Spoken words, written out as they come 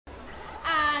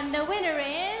And the winner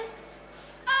is...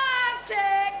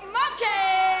 Arctic Monkeys!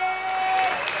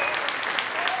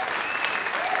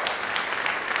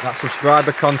 That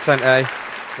subscriber content, eh?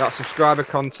 That subscriber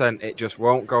content, it just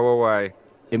won't go away.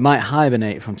 It might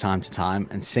hibernate from time to time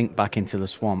and sink back into the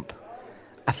swamp.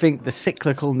 I think the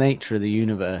cyclical nature of the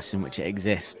universe in which it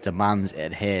exists demands it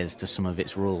adheres to some of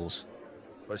its rules.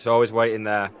 But it's always waiting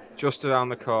there, just around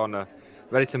the corner,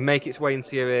 ready to make its way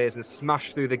into your ears and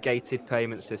smash through the gated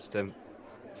payment system,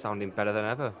 sounding better than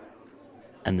ever.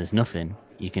 And there's nothing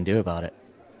you can do about it.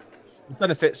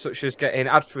 Benefits such as getting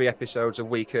ad-free episodes a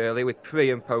week early with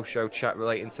pre- and post-show chat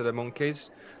relating to the monkeys,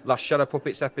 last Shadow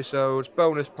Puppets episodes,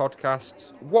 bonus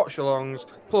podcasts, watch-alongs,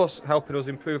 plus helping us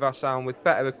improve our sound with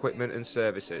better equipment and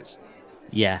services.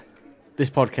 Yeah, this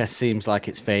podcast seems like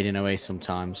it's fading away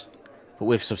sometimes, but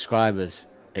with subscribers,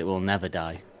 it will never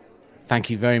die. Thank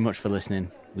you very much for listening.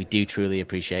 We do truly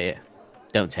appreciate it.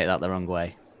 Don't take that the wrong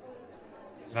way.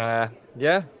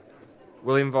 Yeah,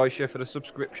 we'll invoice you for the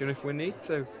subscription if we need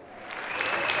to.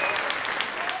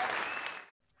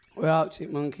 We're Arctic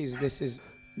Monkeys. This is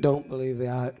Don't Believe the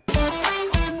Hype.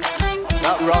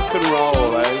 That rock and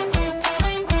roll, eh?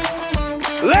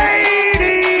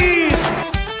 Ladies!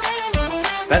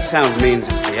 That sound means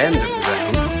it's the end of the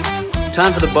round.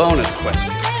 Time for the bonus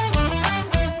question.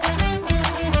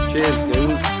 Cheers,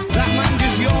 dude. That man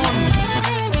just yawned.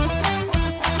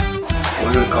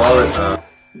 We're going to call it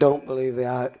Don't Believe the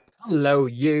Hype. Hello,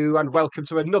 you, and welcome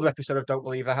to another episode of Don't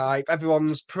Believe the Hype,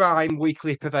 everyone's prime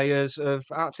weekly purveyors of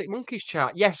Arctic Monkeys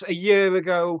chat. Yes, a year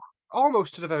ago,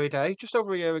 almost to the very day, just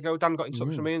over a year ago, Dan got in touch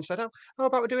with me and said, "Oh, how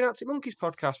about we do an Arctic Monkeys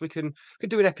podcast? We can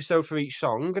do an episode for each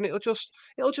song, and it'll just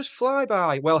fly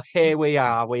by." Well, here we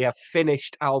are. We have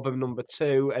finished album number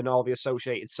 2 and all the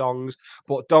associated songs.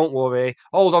 But don't worry,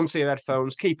 hold on to your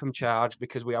headphones, keep them charged,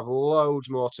 because we have loads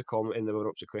more to come in the run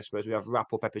up to Christmas. We have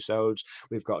wrap up episodes,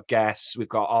 we've got guests, we've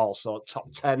got all sorts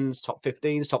top 10s, top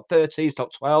 15s, top 30s,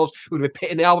 top 12s. We're going to be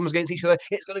pitting the albums against each other.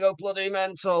 It's going to go bloody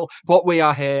mental. But we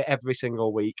are here every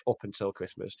single week up until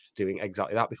Christmas, doing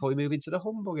exactly that before we move into the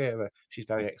humbug era. She's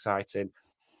very exciting.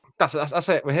 That's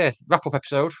it. We're here. Wrap up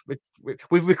episode.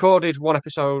 We've recorded one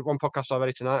podcast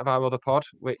already tonight of our other pod,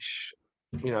 which,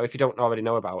 you know, if you don't already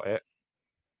know about it,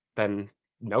 then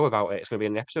know about it. It's going to be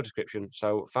in the episode description,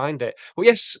 so find it. Well,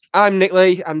 yes, I'm Nick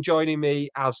Lee, and joining me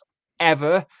as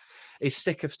ever is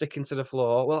sick of sticking to the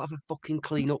floor. Well, have a fucking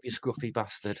clean up, you scruffy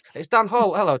bastard. It's Dan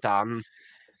Hall. Hello, Dan.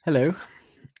 Hello.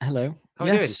 How are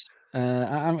you doing?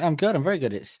 I'm good. I'm very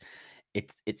good. It's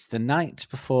the night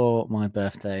before my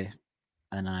birthday,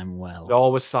 and I'm well.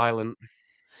 All was silent.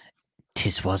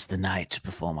 'Tis was the night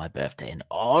before my birthday, and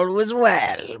all was well.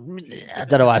 I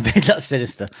don't know why I made that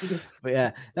sinister, but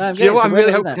yeah. No, I'm Do you know what I'm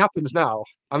really hoping hoping happens now?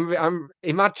 I'm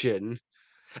imagine.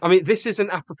 I mean, this isn't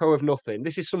apropos of nothing.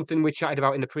 This is something we chatted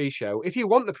about in the pre-show. If you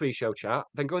want the pre-show chat,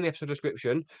 then go in the episode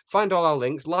description, find all our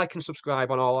links, like and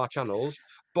subscribe on all our channels.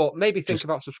 But maybe think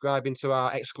about subscribing to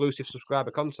our exclusive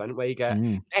subscriber content, where you get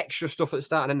extra stuff at the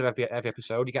start and end of every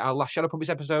episode. You get our last Shadow Puppets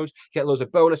episodes, you get loads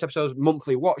of bonus episodes,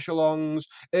 monthly watch-alongs,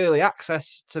 early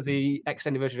access to the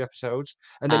extended version of episodes,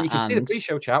 and then you can see the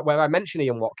pre-show chat where I mention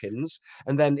Ian Watkins,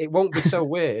 and then it won't be so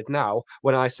weird now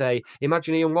when I say,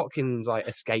 "Imagine Ian Watkins like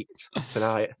escaped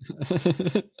tonight,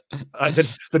 the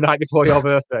night before your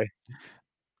birthday."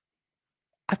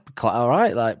 I'd be quite all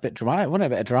right, like a bit dramatic, wouldn't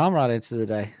it? A bit of drama right into the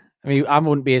day. I mean, I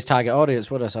wouldn't be his target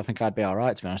audience, would I? So I think I'd be all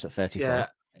right, to be honest, at 34.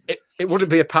 Yeah, it wouldn't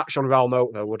be a patch on Raoul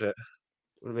Moat, though, would it?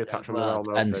 Wouldn't be a patch on the Raoul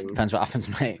Moat thing. Depends what happens,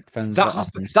 mate.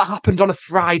 That happened on a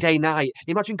Friday night.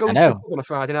 Imagine going to a pub on a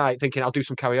Friday night thinking, "I'll do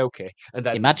some karaoke," and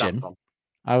then imagine.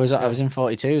 I was in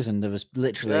 42s, and there was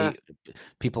literally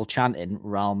people chanting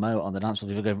Raoul Moat on the dance floor.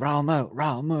 People going, "Raoul Moat,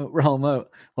 Raoul Moat, Raoul Moat."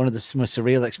 One of the most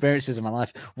surreal experiences of my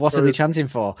life. What are they chanting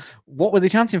for? What were they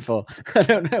chanting for? I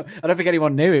don't know. I don't think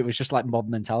anyone knew. It was just like mob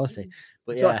mentality.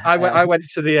 But so yeah, I went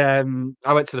to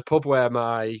the pub where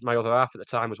my other half at the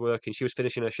time was working. She was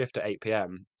finishing her shift at 8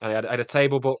 p.m. and I had a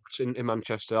table booked in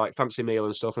Manchester, like fancy meal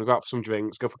and stuff, and go out for some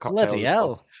drinks, go for cocktails. Bloody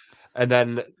hell! And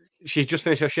then she just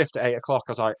finished her shift at 8 o'clock.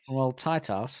 I was like, "Well, tight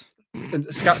ass." And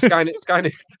Sky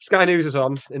News was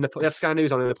on in the. They had Sky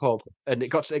News on in the pub, and it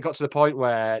got to the point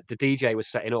where the DJ was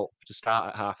setting up to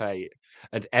start at 8:30,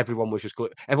 and everyone was going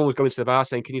to the bar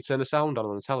saying, "Can you turn the sound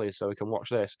on the telly so we can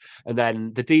watch this?" And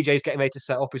then the DJ's getting ready to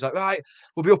set up. He's like, "Right,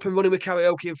 we'll be up and running with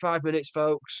karaoke in 5 minutes,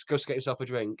 folks. Go to get yourself a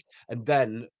drink." And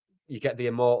then you get the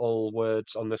immortal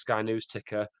words on the Sky News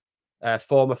ticker: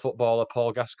 former footballer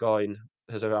Paul Gascoigne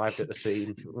has arrived at the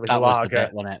scene with that lager was the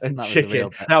bit, wasn't it? and that chicken.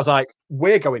 And I was like,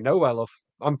 "We're going nowhere, love.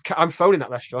 I'm phoning that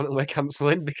restaurant and we're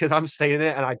cancelling because I'm staying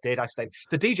there." And I did. I stayed.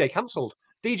 The DJ cancelled.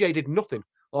 DJ did nothing.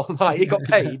 all night. He got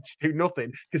paid to do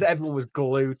nothing because everyone was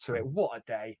glued to it. What a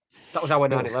day! That was our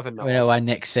 9/11. We know why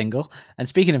Nick's single. And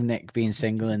speaking of Nick being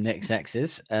single and Nick's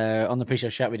exes, on the pre-show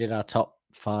chat we did our top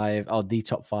 5 or the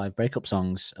top 5 breakup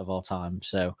songs of all time.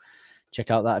 So check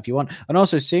out that if you want. And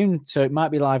also soon, so it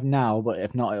might be live now, but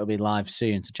if not, it'll be live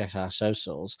soon. So check out our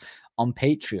socials on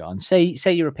Patreon.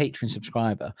 Say you're a Patreon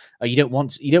subscriber, or you don't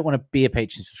want to be a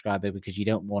Patreon subscriber because you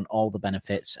don't want all the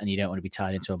benefits and you don't want to be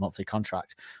tied into a monthly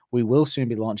contract. We will soon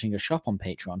be launching a shop on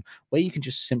Patreon where you can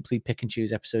just simply pick and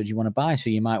choose episodes you want to buy. So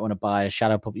you might want to buy a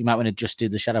Shadow Puppet. You might want to just do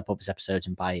the Shadow Puppets episodes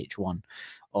and buy each one,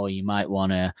 or you might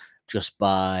want to just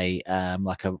buy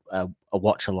like a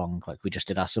watch along, like we just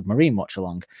did our submarine watch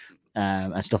along.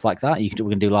 And stuff like that. We're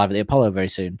going to do live at the Apollo very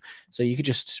soon. So you could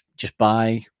just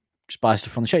buy stuff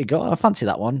from the show. You go, I fancy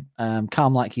that one.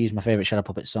 Calm Like You is my favorite Shadow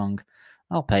Puppet song.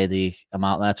 I'll pay the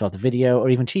amount there to have the video, or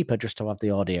even cheaper just to have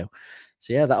the audio.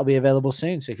 So yeah, that'll be available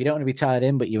soon. So if you don't want to be tied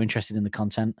in, but you're interested in the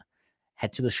content,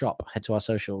 head to the shop, head to our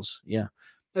socials. Yeah.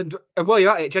 And while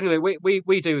you're at it, generally,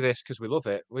 we do this because we love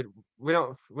it.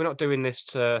 We're not doing this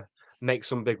to make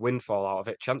some big windfall out of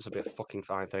it. Chance would be a fucking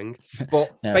fine thing.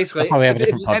 But No, basically, that's why we have a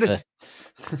different podcast.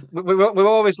 we're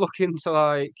always looking to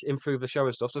like improve the show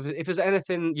and stuff. So if there's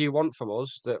anything you want from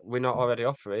us that we're not already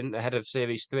offering ahead of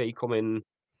Series 3 coming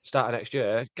starting next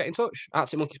year, get in touch.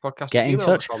 ArcticMonkeysPodcast. Get in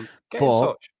touch. Get in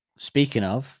touch. Speaking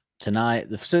of tonight,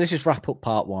 so this is wrap up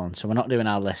part 1. So we're not doing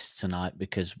our lists tonight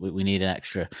because we need an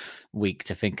extra week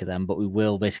to think of them. But we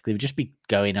will basically just be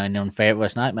going on Favorite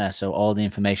Worst Nightmare. So all the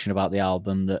information about the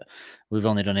album, that we've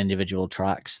only done individual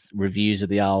tracks, reviews of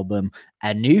the album,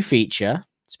 a new feature.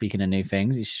 Speaking of new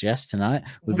things, you suggest tonight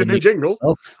with the new jingle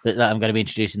that I'm going to be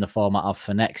introducing the format of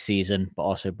for next season, but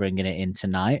also bringing it in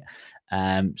tonight.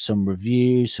 Some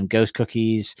reviews, some ghost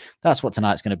cookies. That's what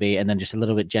tonight's going to be, and then just a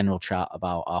little bit general chat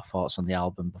about our thoughts on the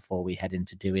album before we head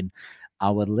into doing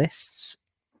our lists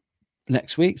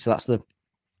next week. So that's the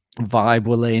vibe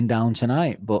we're laying down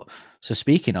tonight. But so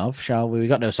speaking of, shall we? We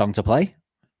got no song to play,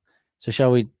 so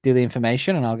shall we do the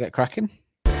information and I'll get cracking.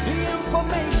 The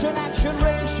information action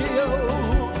ratio.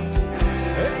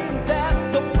 Ain't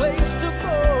that the place to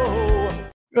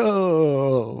go?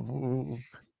 Oh,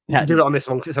 yeah, do it on this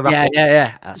one because it's a wrap up.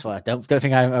 Yeah. That's why I don't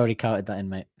think I already counted that in,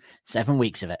 mate. 7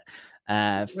 weeks of it.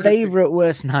 Favorite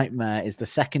Worst Nightmare is the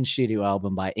second studio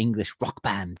album by English rock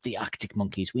band The Arctic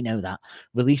Monkeys. We know that.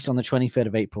 Released on the 23rd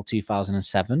of April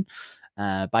 2007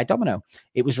 by Domino.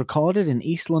 It was recorded in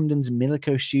East London's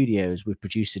Milico Studios with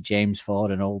producer James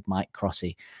Ford and old Mike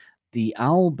Crossy. The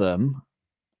album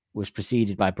was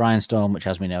preceded by Brian Storm, which,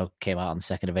 as we know, came out on the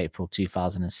 2nd of April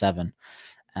 2007.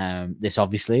 This,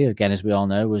 obviously, again, as we all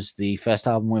know, was the first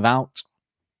album without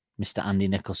Mr. Andy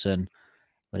Nicholson,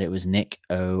 but it was Nick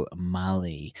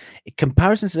O'Malley. In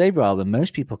comparison to the debut album,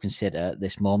 most people consider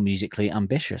this more musically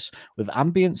ambitious, with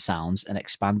ambient sounds and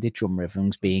expanded drum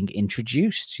rhythms being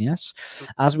introduced. Yes,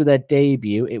 as with their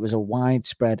debut, it was a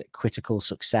widespread critical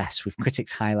success, with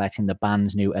critics highlighting the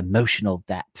band's new emotional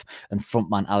depth and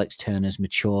frontman Alex Turner's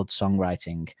matured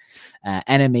songwriting.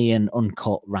 Enemy and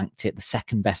Uncut ranked it the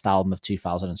second best album of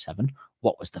 2007.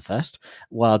 What was the first?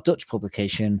 While Dutch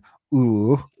publication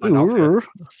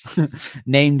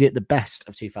named it the best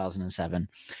of 2007.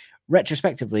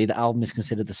 Retrospectively, the album is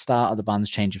considered the start of the band's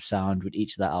change of sound, with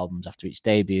each of their albums after each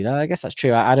debut. I guess that's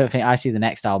true. I don't think I see the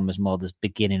next album as more the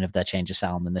beginning of their change of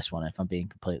sound than this one, if I'm being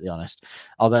completely honest.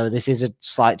 Although this is a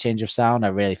slight change of sound, I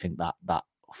really think that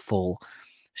full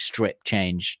strip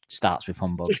change starts with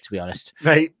Humbug, to be honest.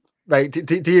 Mate,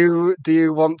 do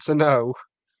you want to know?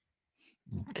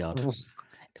 God.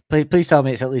 Please tell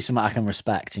me it's at least something I can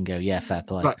respect and go, yeah, fair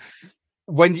play. Right.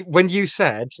 When you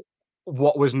said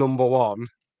what was number one,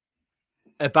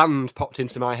 a band popped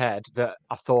into my head that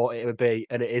I thought it would be,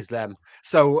 and it is them.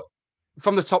 So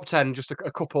from the top 10, just a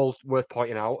couple worth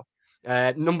pointing out.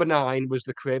 Number 9 was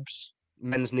The Cribs,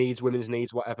 Men's Needs, Women's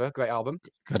Needs, whatever. Great album.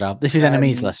 Good album. This is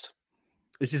Enemy's list.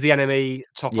 This is the Enemy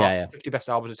top 50 best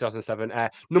albums of 2007.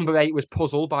 Number 8 was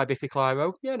Puzzle by Biffy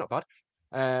Clyro. Yeah, not bad.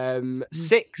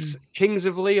 6, Kings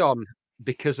of Leon,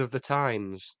 Because of the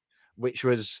Times, which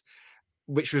was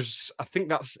I think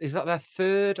is that their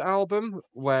third album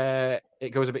where it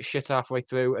goes a bit shit halfway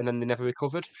through and then they never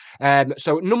recovered.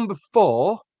 So number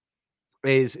 4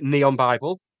 is Neon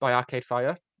Bible by Arcade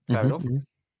Fire. Fair enough.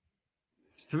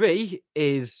 3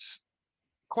 is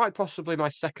quite possibly my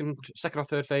second or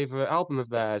third favorite album of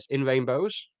theirs, In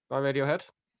Rainbows by Radiohead.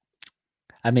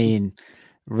 I mean,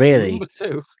 really, number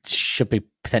 2 should be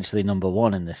potentially number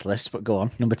 1 in this list, but go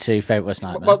on. Number 2, Favorite Worst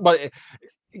Nightmare. Well,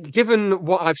 given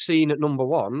what I've seen at number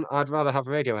one, I'd rather have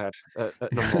Radiohead at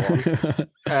number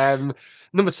one.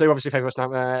 Number two, obviously, Favourite Worst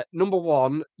Nightmare. Number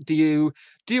one, do you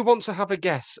want to have a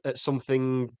guess at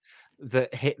something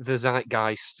that hit the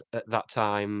zeitgeist at that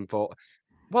time? But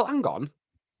well, hang on.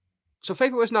 So,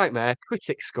 Favourite Worst Nightmare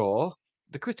critic score.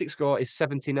 The critic score is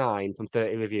 79 from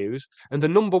 30 reviews, and the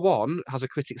number one has a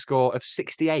critic score of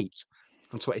 68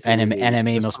 from 23 reviews.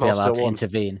 Enemy This must be panel allowed still to won.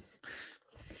 intervene.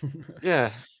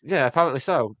 Yeah, apparently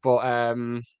so. But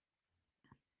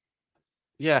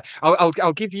yeah,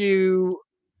 I'll give you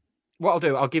what I'll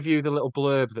do. I'll give you the little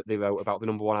blurb that they wrote about the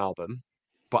number one album,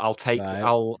 but I'll take Right.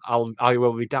 I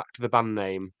will redact the band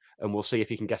name, and we'll see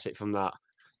if you can guess it from that.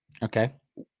 Okay.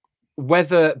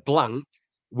 Whether blank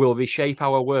will reshape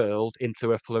our world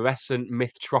into a fluorescent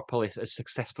mythtropolis as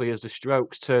successfully as the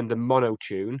Strokes turned a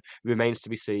monotune remains to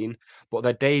be seen, but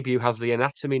their debut has the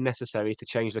anatomy necessary to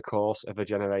change the course of a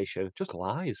generation. Just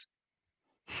lies.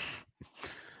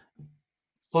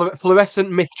 Fluorescent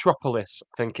mythtropolis,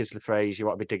 I think, is the phrase you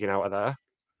want to be digging out of there.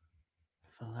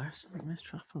 Fluorescent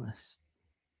Metropolis.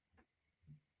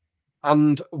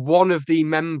 And one of the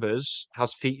members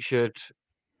has featured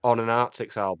on an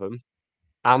Arctics album,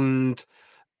 and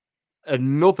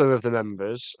another of the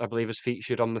members, I believe, has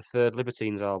featured on the third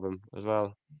Libertines album as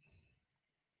well.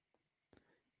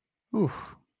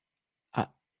 Oof.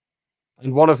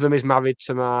 And one of them is married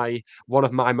to one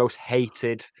of my most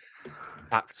hated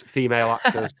female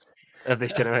actors of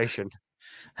this generation.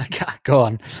 I can't go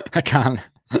on. I can't.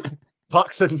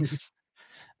 Claxons.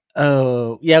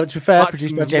 Oh, yeah, but to be fair,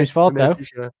 produced by James Ford, though.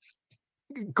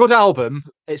 Good album.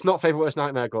 It's not Favourite Worst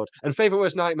Nightmare good. And Favourite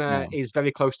Worst Nightmare No. is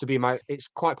very close to being it's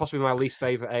quite possibly my least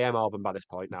favourite AM album by this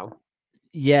point now.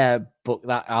 Yeah, but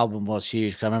that album was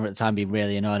huge because I remember at the time being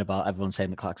really annoyed about everyone saying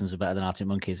the Claxons were better than Arctic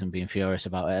Monkeys and being furious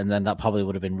about it. And then that probably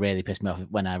would have been really pissed me off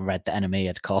when I read the Enemy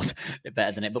had called it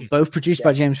better than it. But both produced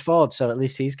by James Ford, so at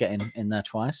least he's getting in there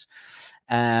twice.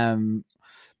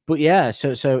 But yeah,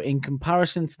 so in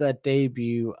comparison to their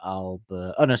debut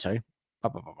album,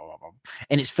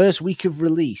 in its first week of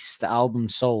release, the album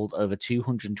sold over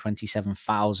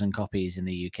 227,000 copies in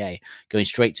the UK, going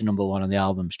straight to number one on the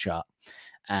albums chart.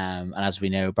 And as we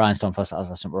know, Brian Stonefast and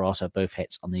Lesson were also both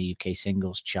hits on the UK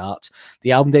singles chart.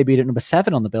 The album debuted at number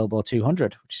 7 on the Billboard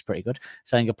 200, which is pretty good,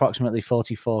 selling approximately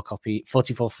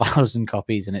 44,000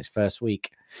 copies in its first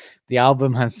week. The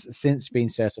album has since been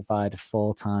certified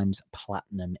 4 times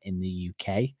platinum in the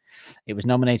UK. It was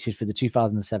nominated for the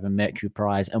 2007 Mercury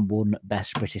Prize and won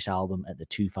Best British Album at the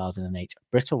 2008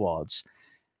 Brit Awards.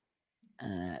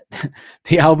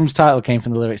 The album's title came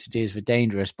from the lyrics to Tears for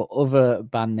Dangerous, but other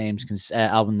band names,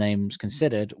 album names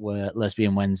considered were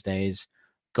Lesbian Wednesdays,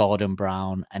 Gordon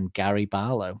Brown, and Gary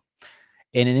Barlow.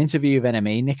 In an interview with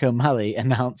NME, Nick O'Malley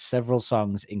announced several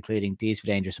songs, including Tears for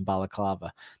Dangerous and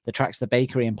Balaclava. The tracks The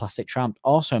Bakery and Plastic Tramp,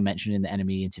 also mentioned in the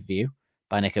NME interview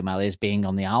by Nick O'Malley as being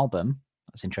on the album.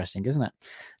 That's interesting, isn't it?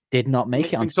 Did not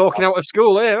make it on. He's talking out of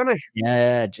school here, hasn't he?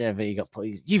 Yeah,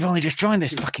 you've only just joined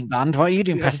this fucking band. Why are you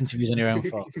doing press interviews on your own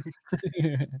for?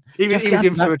 He was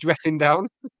in for a dressing down.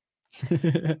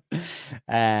 Not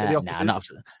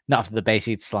after the bass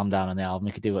he'd slam down on the album.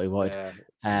 He could do what he wanted.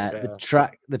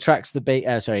 The tracks, but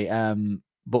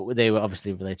they were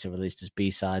obviously later released as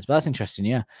B-sides. But that's interesting,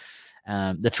 yeah.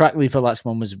 The track Leave for Lights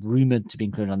Come On was rumored to be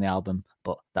included on the album,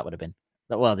 but that would have been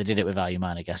they did it with Value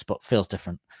Mine, I guess, but feels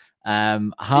different.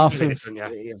 Very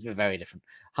different.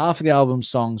 Half of the album's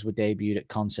songs were debuted at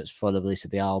concerts before the release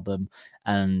of the album,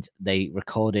 and they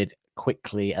recorded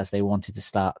quickly as they wanted to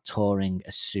start touring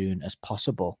as soon as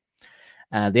possible.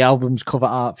 The album's cover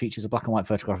art features a black and white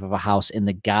photograph of a house in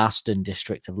the Garston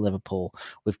district of Liverpool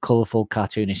with colourful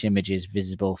cartoonish images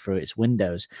visible through its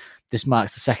windows. This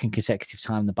marks the second consecutive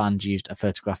time the band used a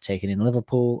photograph taken in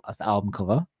Liverpool as the album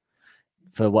cover.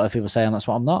 For what people say, and that's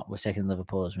what I'm not. We're taking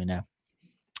Liverpool, as we know.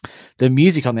 The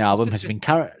music on the album has been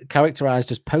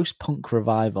characterized as post-punk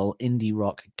revival, indie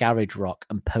rock, garage rock,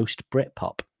 and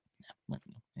post-Britpop.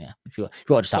 Yeah, if you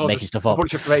want to start making stuff up. A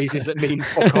bunch of phrases that mean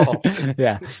fuck all.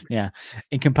 Yeah.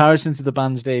 In comparison to the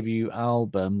band's debut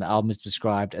album, the album is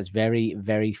described as very,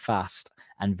 very fast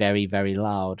and very, very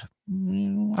loud.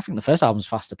 I think the first album's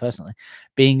faster, personally.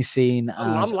 Being seen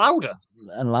as... louder.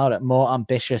 And louder, more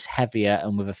ambitious, heavier,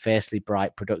 and with a fiercely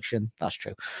bright production. That's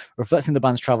true. Reflecting the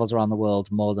band's travels around the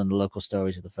world more than the local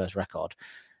stories of the first record.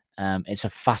 It's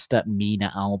a faster,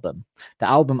 meaner album. The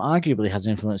album arguably has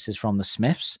influences from the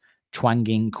Smiths,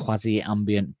 twanging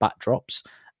quasi-ambient backdrops,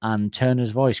 and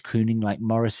Turner's voice crooning like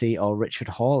Morrissey or Richard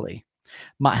Hawley.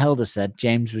 Matt Helder said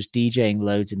James was DJing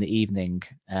loads in the evening.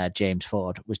 James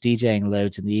Ford was DJing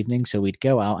loads in the evening, so we'd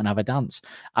go out and have a dance.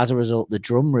 As a result, the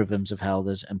drum rhythms of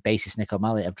Helder's and bassist Nick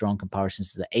O'Malley have drawn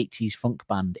comparisons to the 80s funk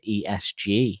band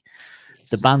ESG.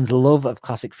 The band's love of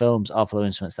classic films also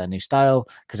influenced their new style,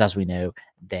 because as we know,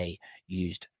 they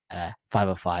used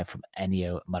 505 from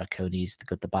Ennio Morricone's The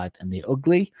Good, the Bad, and the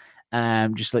Ugly.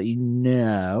 Just to let you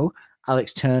know,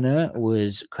 Alex Turner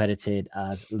was credited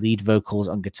as lead vocals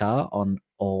on guitar on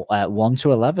all 1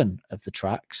 to 11 of the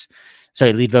tracks.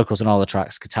 Sorry, lead vocals on all the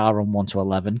tracks, guitar on 1 to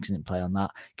 11, because he didn't play on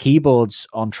that. Keyboards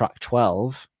on track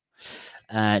 12.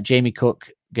 Jamie Cook,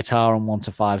 guitar on 1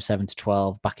 to 5, 7 to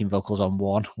 12, backing vocals on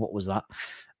 1. What was that?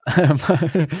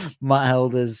 Matt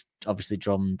Helder's obviously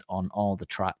drummed on all the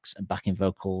tracks and backing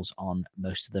vocals on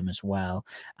most of them as well.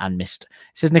 And it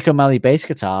says Nick O'Malley bass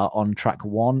guitar on track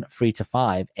 1, 3 to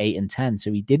 5, 8 and 10.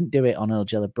 So he didn't do it on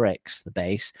Old Yellow Bricks, the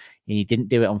bass. He didn't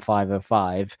do it on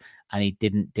 505, and he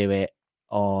didn't do it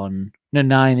on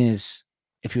 9 is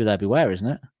If You Were There Beware, isn't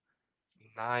it?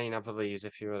 9, I believe, is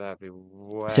If You Were There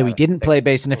Beware. So he didn't play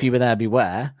bass on If You Were There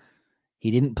Beware.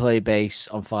 He didn't play bass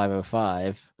on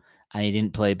 505. And he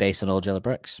didn't play bass on Old Yellow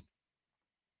Bricks.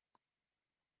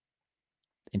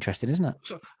 Interesting, isn't it?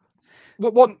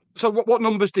 So what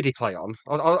numbers did he play on?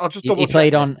 I'll just double He check.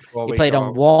 played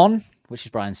on 1, which is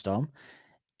Brian Storm.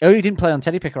 Oh, he didn't play on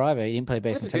Teddy Picker either. He didn't play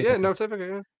bass on Teddy Picker. No, Teddy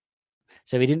Picker, yeah.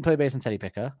 So he didn't play bass on Teddy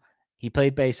Picker. He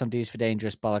played bass on D's for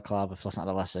Dangerous, Balaclava, Fluorescent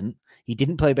Adolescent. He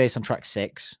didn't play bass on track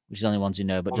 6, which is the only ones who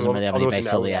know, but doesn't really have any bass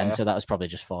till the end. So that was probably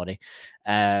just 40.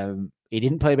 He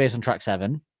didn't play bass on track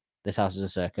 7. This House is a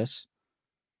Circus.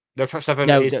 No, track 7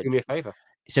 is Do Me a Favor.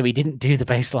 So he didn't do the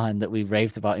bass line that we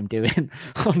raved about him doing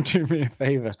on Do Me a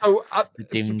Favor. So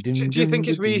do you think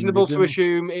it's reasonable to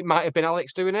assume it might have been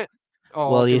Alex doing it?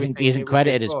 Well, he isn't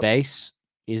credited as bass.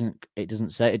 It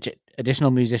doesn't say additional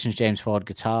musicians. James Ford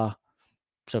guitar.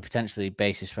 So potentially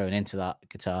bass is thrown into that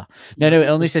guitar. No, it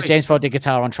only says James Ford did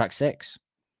guitar on track 6.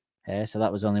 Yeah, so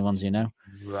that was the only ones you know.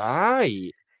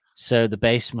 Right. So the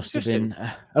bass must have been.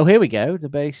 Oh, here we go. The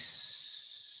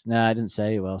bass. No, I didn't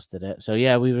say who else did it. So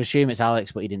yeah, we would assume it's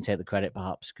Alex, but he didn't take the credit,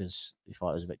 perhaps because he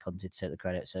thought it was a bit cunty to take the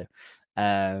credit. So,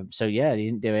 yeah, he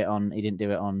didn't do it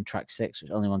on track 6,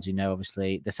 which only ones you know,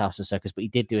 obviously, This House of Circus. But he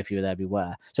did do If You Were There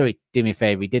Beware. Sorry, do me a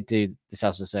favor. He did do This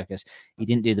House of Circus. He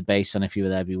didn't do the bass on If You Were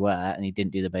There Beware, and he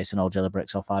didn't do the bass on Old Yellow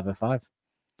Bricks or 505,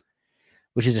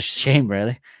 which is a shame,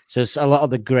 really. So a lot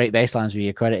of the great bass lines we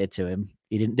accredited to him,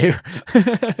 he didn't do.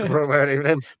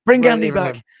 Bring Andy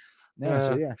back. No,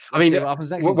 so yeah. I mean, what happens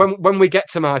next when we get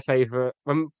to my favourite,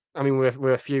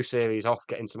 we're a few series off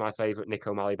getting to my favourite Nick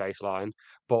O'Malley bass line,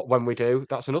 but when we do,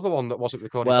 that's another one that wasn't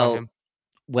recorded by him.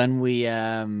 I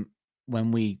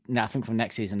think from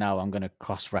next season now, I'm going to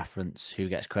cross-reference who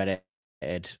gets credited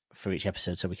for each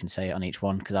episode, so we can say it on each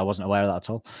one, because I wasn't aware of that at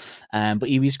all. But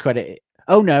he was credited.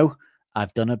 Oh no,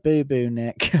 I've done a boo-boo,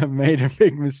 Nick. I've made a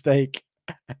big mistake.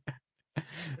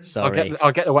 Sorry.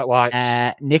 I'll get the wet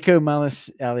wipes. Nick O'Malley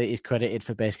is credited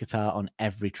for bass guitar on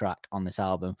every track on this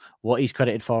album. What he's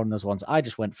credited for on those ones I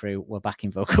just went through were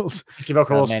backing vocals.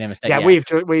 So made a mistake. Yeah,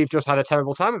 we've just had a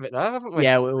terrible time of it there, haven't we?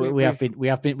 Yeah, we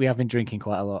have been drinking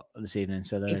quite a lot this evening,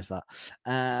 so there is that.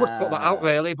 Would cut that out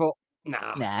really, but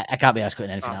nah, I can't be asked cutting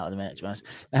anything out at the minute, to be honest.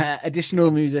 Additional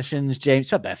musicians,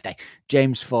 James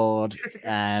Ford.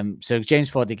 So James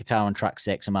Ford did guitar on track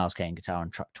 6 and Miles Kane guitar on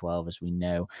track 12, as we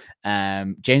know.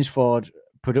 James Ford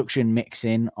production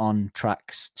mixing on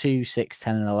tracks 2, 6,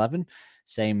 10, and 11.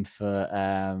 Same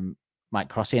for Mike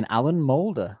Crossy, and Alan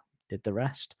Moulder did the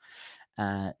rest.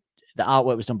 The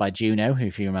artwork was done by Juno, who,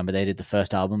 if you remember, they did the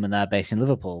first album, and they're based in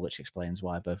Liverpool, which explains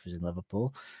why both was in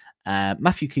Liverpool.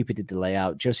 Matthew Cooper did the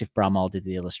layout. Joseph Bramall did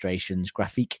the illustrations.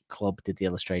 Graphique Club did the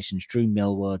illustrations. Drew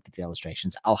Millward did the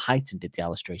illustrations. Al Heighton did the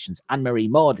illustrations. Anne-Marie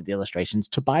Moore did the illustrations.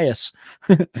 Tobias,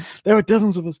 there are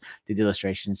dozens of us, did the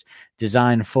illustrations.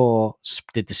 Design 4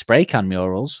 did the spray can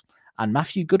murals. And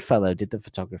Matthew Goodfellow did the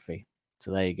photography.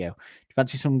 So there you go. Do you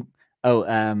fancy some...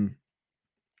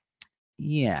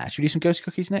 yeah. Should we do some ghost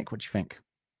cookies, Nick? What do you think?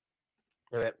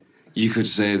 You could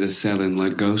say they're selling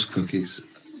like ghost cookies.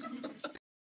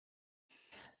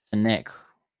 And Nick,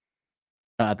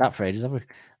 not had that for ages, have we?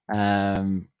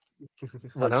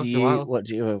 What do you?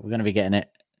 We're going to be getting it.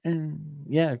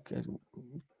 Yeah,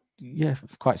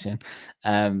 quite soon.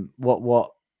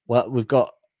 Well, we've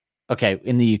got. Okay,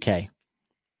 in the UK.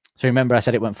 So remember, I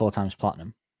said it went 4 times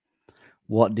platinum.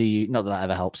 What do you? Not that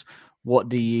ever helps. What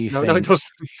do you? No, it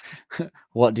doesn't.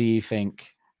 What do you think?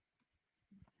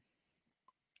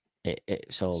 It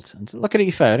sold. And look at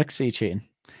your phone. I can see you cheating.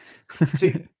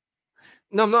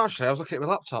 No, I'm not actually. I was looking at my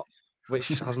laptop. which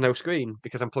has no screen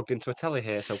because I'm plugged into a telly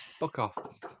here. So fuck off.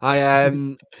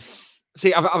 I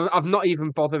see. I've not even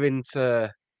bothering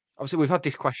to. Obviously, we've had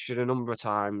this question a number of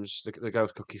times. The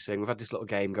Ghost Cookies thing. We've had this little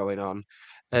game going on,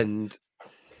 and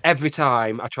every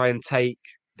time I try and take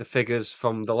the figures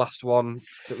from the last one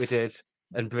that we did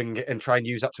and bring it and try and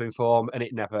use that to inform, and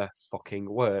it never fucking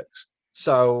works.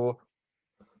 So,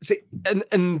 see,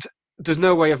 and there's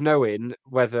no way of knowing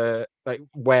whether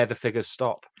where the figures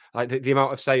stop, like the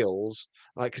amount of sales,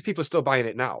 like because people are still buying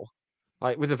it now.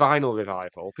 Like with the vinyl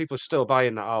revival, people are still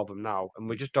buying that album now, and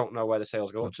we just don't know where the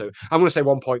sales go up to. I'm going to say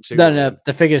 1.2 No, million. no,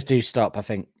 the figures do stop. I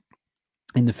think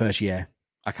in the first year,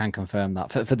 I can confirm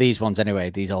that for these ones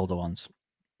anyway. These older ones,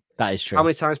 that is true. How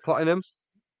many times platinum?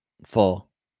 4.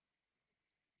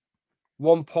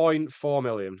 1.4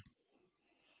 million.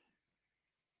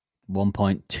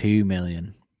 1.2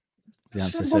 million. The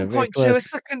answer so 1.2 a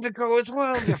second ago as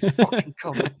well. You fucking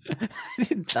cunt. I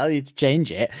didn't tell you to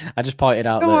change it. I just pointed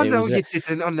out No, that I it know was. you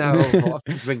didn't. I know. I've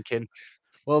been drinking.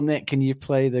 Well, Nick, can you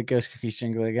play the Ghost Cookies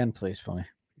jingle again, please, for me?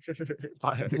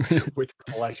 With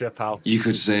pleasure, pal. You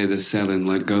could say they're selling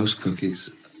like ghost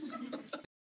cookies.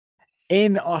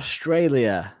 In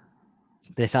Australia,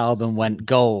 this album went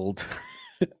gold.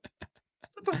 I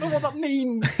don't know what that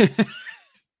means.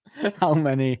 How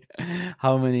many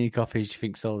copies do you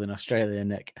think sold in Australia,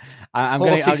 Nick? I'm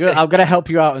 46. gonna help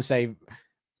you out and say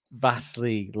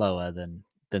vastly lower than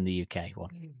the UK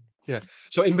one. Yeah.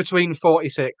 So in between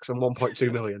 46 and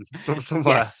 1.2 million.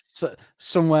 Somewhere. Yes, so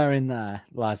somewhere in there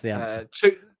lies the answer.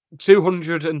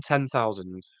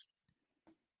 210,000.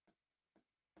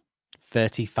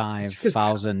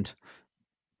 35,000.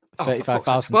 Oh, for 35,000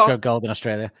 fuck's to sake. go gold in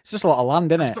Australia. It's just a lot of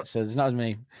land, isn't I it? suppo- So there's not as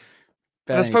many.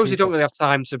 And I suppose they don't really have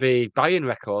time to be buying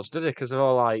records, do they? Because they're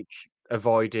all like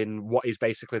avoiding what is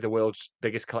basically the world's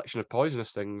biggest collection of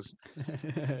poisonous things.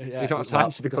 Yeah, You don't have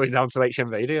time to be going down to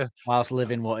HMV, do you? whilst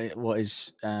living what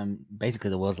is basically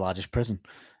the world's largest prison.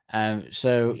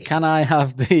 So can I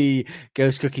have the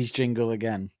Ghost Cookies jingle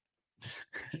again?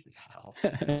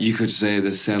 You could say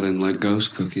they're selling like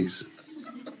ghost cookies.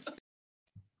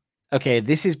 Okay,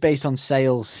 this is based on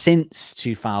sales since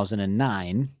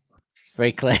 2009.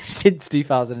 Very clear, since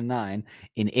 2009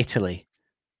 in Italy.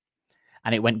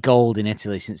 And it went gold in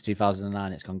Italy since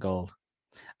 2009. It's gone gold.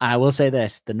 And I will say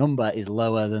this, the number is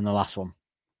lower than the last one.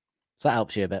 So that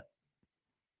helps you a bit.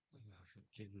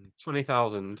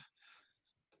 20,000.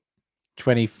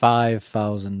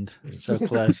 25,000. So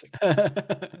close.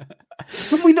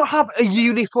 Can we not have a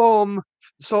uniform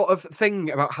sort of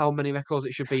thing about how many records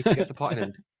it should be to get to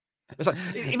platinum? It's like,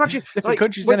 imagine Different like,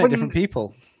 countries, when, in it, when- different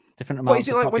people, different What amounts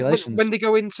is it of like populations. when they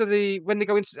go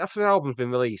into after the album's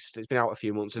been released, it's been out a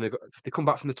few months, and they come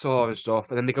back from the tour and stuff,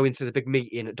 and then they go into the big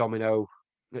meeting at Domino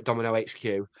HQ.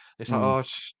 It's like, oh,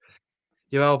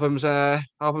 your album's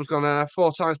gone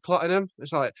 4 times platinum.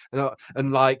 It's like,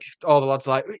 and like all the lads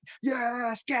are like,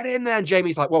 yes, get in there. And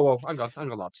Jamie's like, whoa, hang on,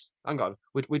 lads, hang on,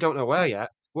 we don't know where yet.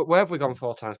 Where have we gone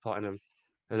 4 times platinum?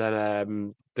 And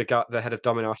then the head of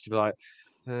Domino has to be like,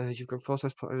 you've gone 4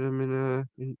 times platinum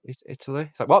in Italy.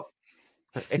 It's like, what?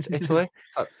 It's Italy.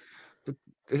 It's like,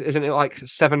 isn't it like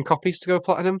 7 copies to go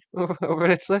platinum over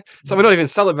in Italy? So we're not even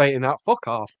celebrating that. Fuck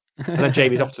off. And then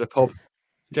Jamie's off to the pub.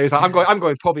 Jamie's like, I'm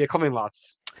going pub. You're coming,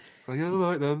 lads. It's like, yeah, all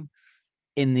right then.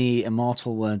 In the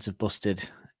immortal words of Busted,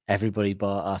 everybody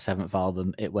bought our 7th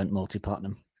album. It went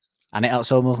multi-platinum, and it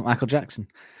outsold Michael Jackson.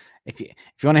 If you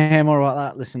want to hear more about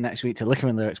that, listen next week to Liquor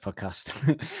and Lyrics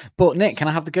podcast. But Nick, can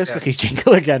I have the Ghost Cookies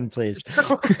jingle again, please?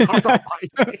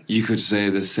 You could say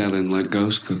they're selling like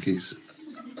ghost cookies.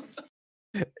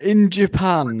 In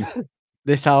Japan,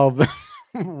 this album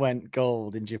went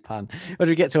gold in Japan. When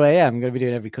we get to AM, I'm going to be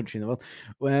doing every country in the world.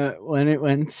 When it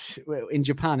went in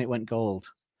Japan, it went gold.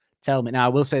 Tell me now. I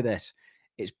will say this: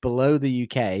 it's below the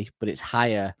UK, but it's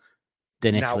higher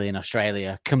than Italy and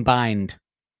Australia combined.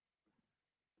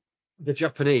 The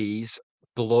Japanese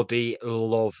bloody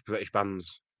love British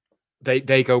bands.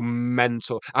 They go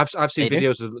mental. I've seen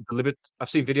videos of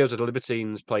the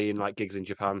Libertines playing like gigs in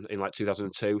Japan in like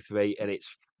 2002, 3, and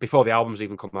it's before the albums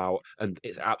even come out, and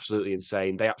it's absolutely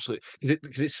insane. They absolutely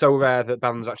because it's so rare that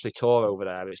bands actually tour over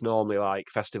there. It's normally like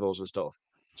festivals and stuff.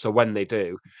 So when they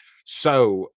do,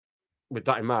 so with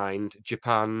that in mind,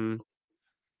 Japan,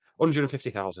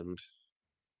 150,000.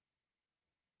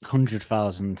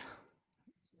 100,000.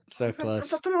 So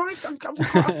close. I'm quite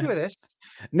happy with this.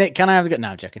 Nick, can I have a good? No,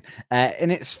 I'm joking. In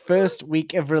its first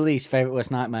week of release, Favorite Worst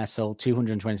Nightmare sold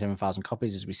 227,000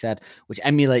 copies, as we said, which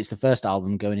emulates the first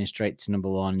album going in straight to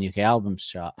 #1 UK albums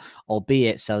chart,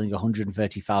 albeit selling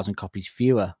 130,000 copies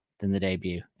fewer than the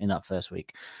debut in that first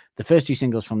week. The first 2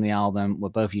 singles from the album were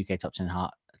both UK top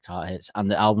chart hits. And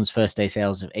the album's first day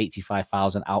sales of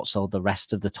 85,000 outsold the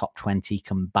rest of the top 20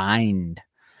 combined,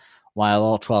 while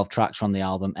all 12 tracks from the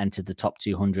album entered the top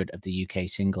 200 of the UK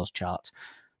singles chart.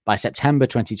 By September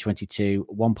 2022,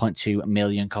 1.2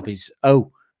 million copies.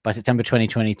 By September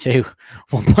 2022,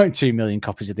 1.2 million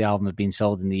copies of the album had been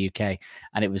sold in the UK,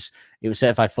 and it was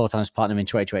certified 4 times platinum in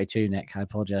 2022. Nick, I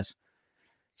apologize.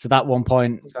 So that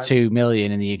 1.2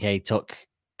 million in the UK took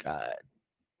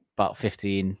about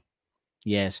 15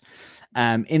 years.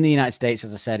 In the United States,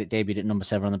 as I said, it debuted at number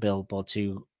 7 on the Billboard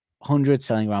 200,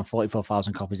 selling around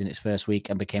 44,000 copies in its first week,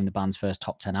 and became the band's first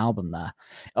top 10 album there.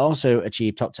 It also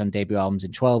achieved top 10 debut albums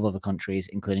in 12 other countries,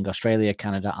 including Australia,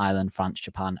 Canada, Ireland, France,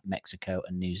 Japan, Mexico,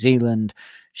 and New Zealand.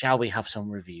 Shall we have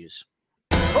some reviews?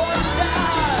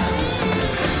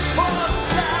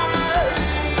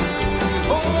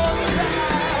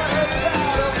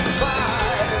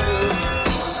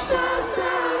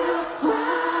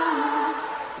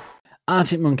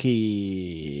 Arctic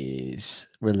Monkeys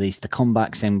released the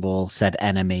comeback single Said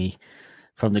Enemy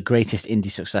from the greatest indie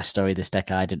success story this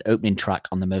decade, an opening track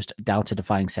on the most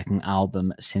doubter-defying second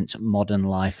album since Modern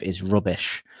Life is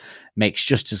Rubbish. Makes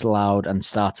just as loud and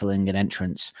startling an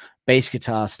entrance. Bass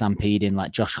guitar stampeding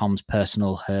like Josh Homme's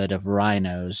personal herd of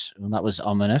rhinos. Well, that was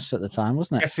ominous at the time,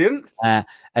 wasn't it? Yes,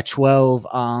 A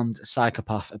 12-armed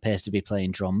psychopath appears to be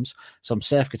playing drums. Some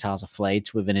surf guitars are flayed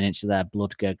to within an inch of their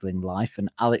blood-gurgling life,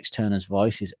 and Alex Turner's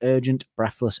voice is urgent,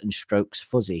 breathless, and strokes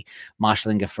fuzzy,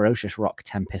 marshalling a ferocious rock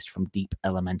tempest from deep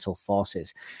elemental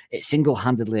forces. It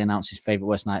single-handedly announces Favourite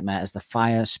Worst Nightmare as the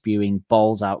fire-spewing,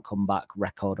 balls-out comeback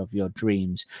record of your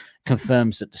dreams,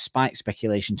 confirms that despite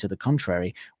speculation to the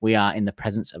contrary, we are in the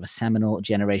presence of a seminal,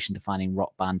 generation-defining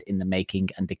rock band in the making,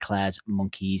 and declares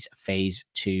Monkeys Phase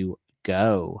 2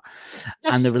 go.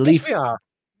 Yes, and the relief, yes, we are.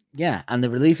 Yeah, and the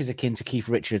relief is akin to Keith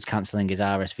Richards cancelling his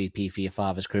RSVP for your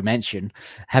father's cremation.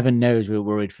 Heaven knows we were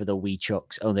worried for the wee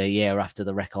chucks only a year after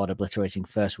the record obliterating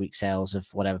first week sales of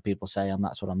whatever people say, and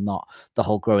that's what I'm not. The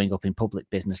whole growing up in public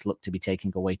business looked to be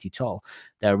taking a weighty toll.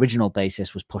 Their original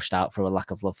bassist was pushed out for a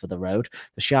lack of love for the road.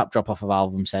 The sharp drop-off of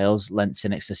album sales lent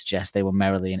cynics to suggest they were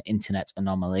merely an internet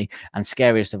anomaly, and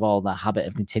scariest of all, their habit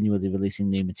of continually releasing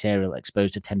new material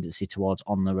exposed a tendency towards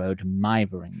on-the-road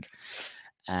mithering.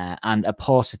 And a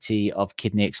paucity of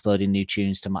kidney-exploding new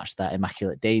tunes to match their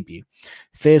immaculate debut.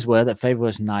 Fears were that Favourite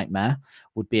Worst Nightmare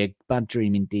would be a bad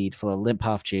dream indeed, full of limp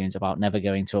half tunes about never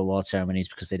going to award ceremonies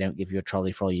because they don't give you a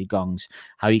trolley for all your gongs,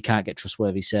 how you can't get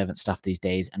trustworthy servant staff these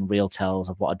days, and real tales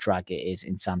of what a drag it is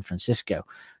in San Francisco.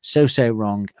 So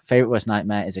wrong. Favourite Worst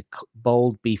Nightmare is a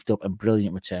bold, beefed up, and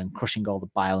brilliant return, crushing all the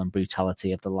bile and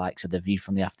brutality of the likes of The View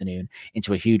from the Afternoon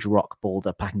into a huge rock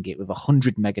boulder, packing it with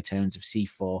 100 megatones of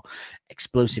C4,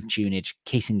 explosive tunage,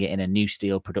 casing it in a new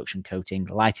steel production coating,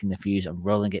 lighting the fuse, and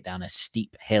rolling it down a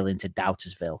steep hill into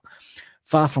Doubtersville.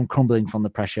 Far from crumbling from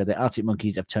the pressure, the Arctic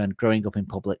Monkeys have turned growing up in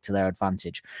public to their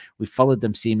advantage. We've followed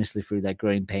them seamlessly through their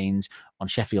growing pains on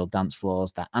Sheffield dance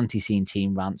floors, their anti-scene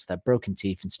teen rants, their broken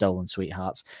teeth and stolen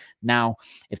sweethearts. Now,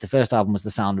 if the first album was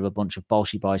the sound of a bunch of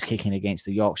bolshy boys kicking against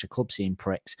the Yorkshire club scene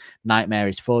pricks, Nightmare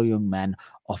is 4 young men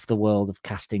off the world of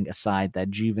casting aside their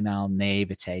juvenile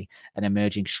naivete and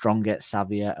emerging stronger,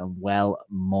 savvier, and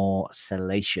more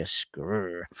salacious.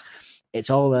 Grrr. It's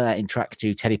all there in track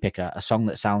 2, Teddy Picker, a song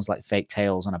that sounds like fake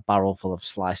tales on a barrel full of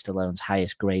Sly Stallone's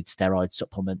highest grade steroid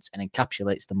supplements and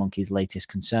encapsulates the Monkeys' latest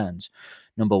concerns.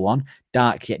 Number 1,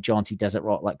 dark yet jaunty desert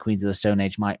rock like Queens of the Stone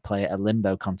Age might play at a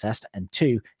limbo contest. And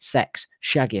 2, sex,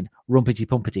 shagging,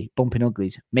 rumpity-pumpity, bumping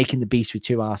uglies, making the beast with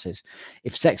 2 arses.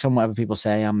 If sex on whatever people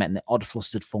say I meant the odd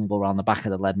flustered fumble around the back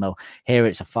of the lead mill, here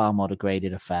it's a far more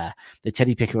degraded affair. The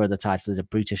Teddy Picker of the title is a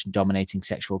brutish and dominating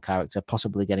sexual character,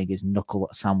 possibly getting his knuckle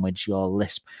sandwich, your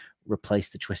lisp, replace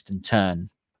the twist and turn.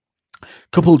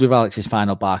 Coupled with Alex's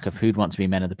final bark of who'd want to be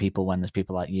men of the people when there's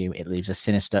people like you, it leaves a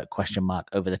sinister question mark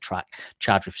over the track,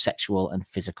 charged with sexual and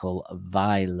physical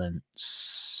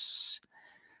violence.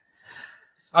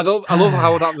 I love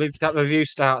how that review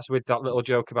starts with that little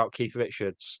joke about Keith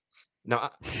Richards.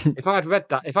 Now, if I'd read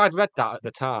that at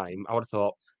the time, I would have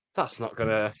thought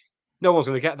no one's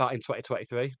gonna get that in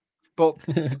 2023. But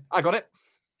I got it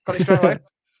straight away.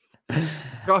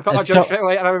 Got that joke straight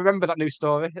away, and I remember that news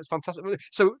story. It's fantastic.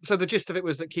 So the gist of it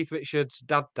was that Keith Richards'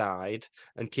 dad died,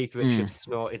 and Keith Richards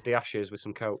snorted the ashes with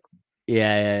some coke.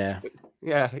 Yeah.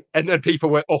 And then people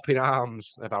were up in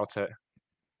arms about it.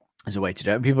 There's a way to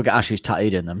do it. People get ashes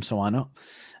tattooed in them, so why not?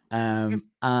 And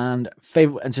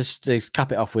just to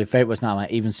cap it off with, Favourite Worst Nightmare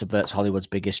even subverts Hollywood's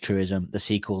biggest truism: the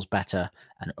sequel's better,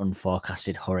 an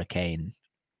unforecasted hurricane.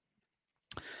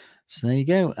 So there you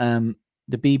go.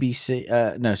 The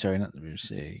BBC, no, sorry, not the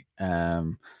BBC.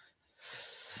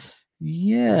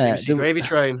 Yeah. BBC Gravy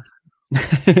Train.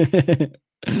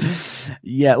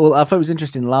 Yeah, well, I thought it was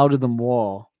interesting. Louder Than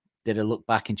War did a look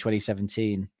back in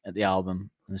 2017 at the album,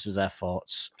 and this was their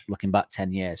thoughts looking back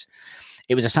 10 years.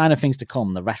 It was a sign of things to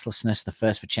come, the restlessness, the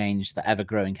thirst for change, the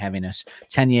ever-growing heaviness.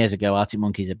 10 years ago, Arctic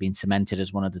Monkeys had been cemented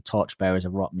as one of the torchbearers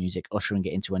of rock music, ushering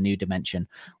it into a new dimension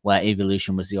where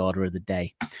evolution was the order of the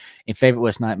day. In Favourite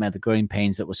Worst Nightmare, the growing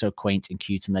pains that were so quaint and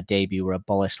cute on their debut were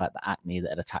abolished like the acne that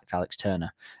had attacked Alex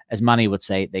Turner. As Manny would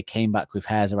say, they came back with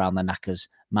hairs around their knackers.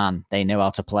 Man, they know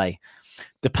how to play.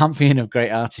 The pantheon of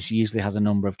great artists usually has a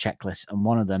number of checklists, and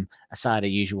one of them, aside a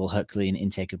usual Herculean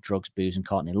intake of drugs, booze, and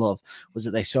Courtney Love, was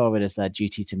that they saw it as their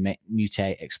duty to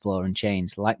mutate, explore, and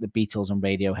change. Like the Beatles and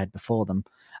Radiohead before them,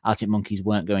 Arctic Monkeys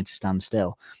weren't going to stand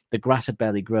still. The grass had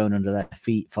barely grown under their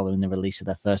feet following the release of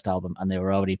their first album, and they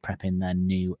were already prepping their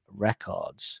new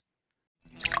records.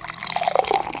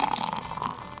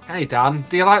 Hey Dan,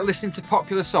 do you like listening to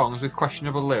popular songs with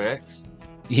questionable lyrics?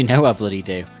 You know I bloody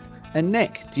do. And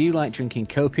Nick, do you like drinking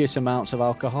copious amounts of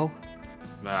alcohol?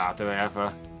 Nah, do I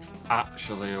ever?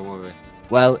 Actually a worry.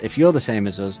 Well, if you're the same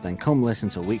as us, then come listen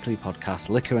to a weekly podcast,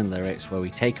 Liquor and Lyrics, where we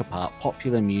take apart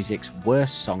popular music's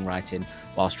worst songwriting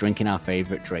whilst drinking our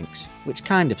favourite drinks, which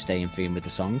kind of stay in theme with the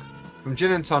song. From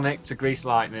Gin and Tonic to Grease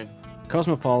Lightning.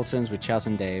 Cosmopolitans with Chaz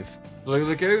and Dave. Blue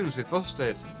Lagoons with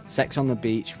Busted. Sex on the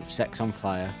Beach with Sex on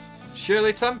Fire.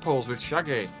 Shirley Temples with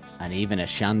Shaggy. And even a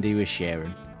shandy with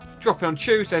Sharon. Dropping on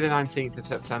Tuesday the 19th of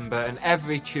September and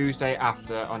every Tuesday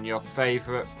after on your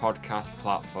favourite podcast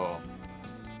platform.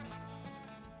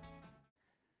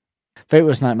 Favourite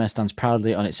Worst Nightmare stands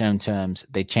proudly on its own terms.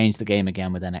 They changed the game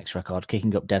again with their next record,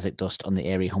 kicking up Desert Dust on the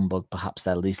Eerie Humbug, perhaps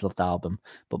their least loved album.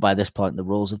 But by this point, the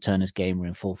rules of Turner's game were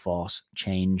in full force.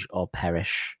 Change or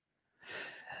perish.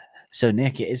 So,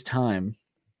 Nick, it is time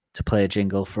to play a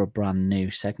jingle for a brand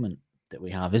new segment that we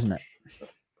have, isn't it?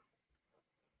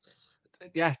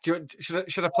 Yeah,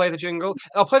 should I play the jingle?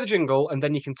 I'll play the jingle and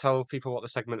then you can tell people what the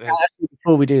segment is.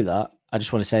 Before we do that, I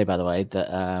just want to say, by the way,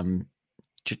 that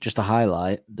just to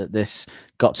highlight that this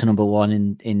got to number one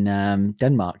in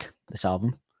Denmark, this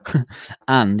album,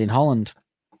 and in Holland.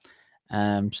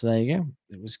 So there you go.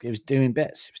 It was doing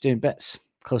bits. It was doing bits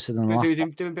closer than the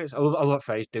last. Doing bits. I love that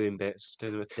phrase. Doing bits.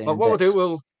 Doing What we'll bits.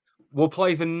 do, we'll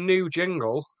play the new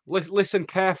jingle. Listen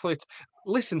carefully.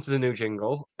 Listen to the new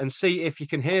jingle and see if you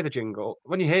can hear the jingle.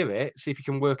 When you hear it, see if you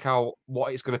can work out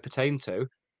what it's going to pertain to.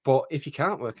 But if you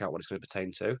can't work out what it's going to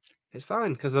pertain to, it's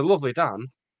fine because the lovely Dan,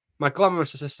 my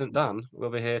glamorous assistant Dan, will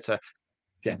be here to.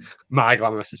 Yeah, my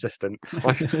glamorous assistant.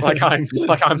 Like I'm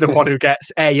the one who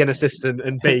gets A, an assistant,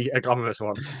 and B, a glamorous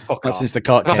one. Fuck That's off. since the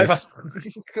court case.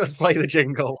 Let's play the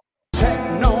jingle.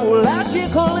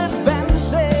 Technological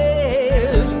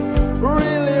advances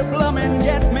really blooming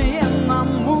get me in the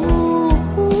mood.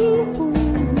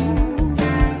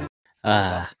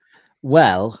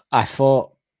 Well, I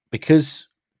thought because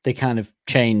they kind of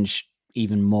changed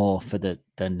even more for the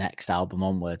next album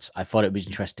onwards, I thought it was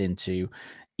interesting to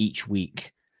each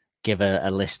week give a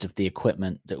list of the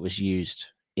equipment that was used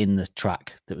in the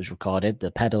track that was recorded,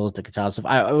 the pedals, the guitars, stuff.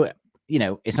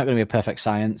 It's not going to be a perfect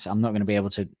science. I'm not going to be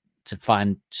able to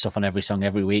find stuff on every song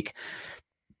every week.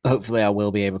 Hopefully I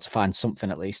will be able to find something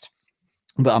at least,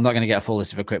 but I'm not going to get a full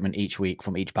list of equipment each week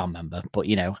from each band member. But,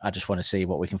 I just want to see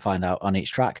what we can find out on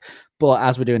each track. But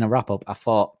as we're doing a wrap up, I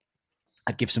thought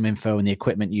I'd give some info on the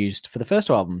equipment used for the first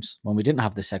two albums when we didn't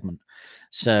have this segment.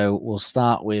 So we'll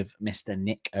start with Mr.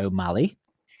 Nick O'Malley.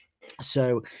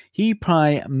 So he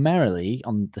primarily,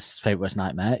 on this Favourite Worst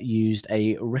Nightmare, used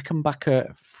a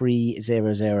Rickenbacker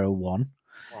 3001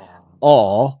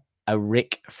 or a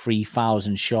Rick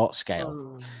 3000 short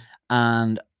scale.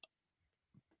 And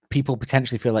people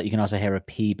potentially feel like you can also hear a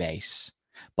P bass.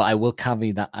 But I will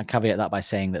caveat that by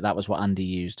saying that was what Andy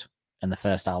used in the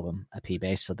first album, a P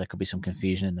bass, so there could be some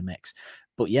confusion in the mix.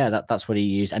 But yeah, that's what he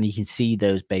used, and you can see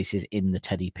those basses in the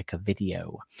Teddy Picker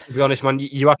video. To be honest, man,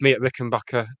 you had me at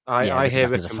Rickenbacker. I hear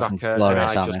Rickenbacker and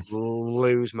I just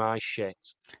lose my shit.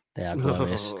 They are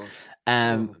glorious.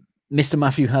 Mr.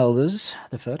 Matthew Helders,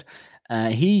 the third,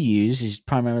 he uses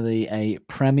primarily a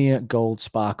Premier Gold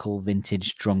Sparkle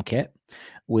vintage drum kit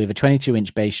with a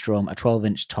 22-inch bass drum, a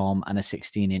 12-inch tom, and a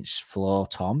 16-inch floor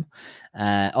tom.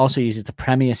 Also uses the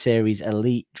Premier Series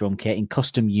Elite drum kit in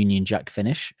custom Union Jack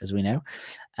finish, as we know.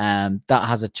 That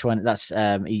has a 20. That's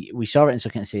we saw it in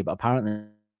Suck It and See, but apparently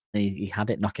he had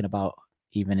it knocking about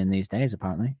even in these days.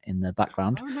 Apparently, in the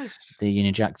background, nice. The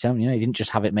Union Jack tom. He didn't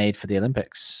just have it made for the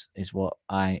Olympics, is what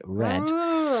I read.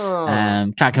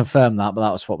 Can't confirm that, but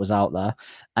that was what was out there.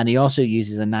 And he also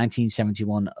uses a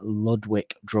 1971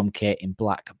 Ludwig drum kit in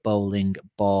black bowling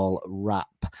ball wrap.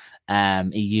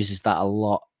 He uses that a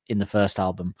lot in the first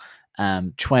album.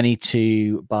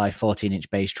 22 by 14-inch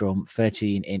bass drum,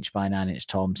 13-inch by 9-inch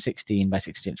tom, 16 by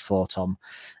 16-inch floor tom,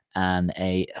 and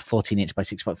a 14-inch by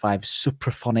 6.5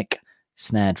 supraphonic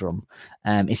snare drum.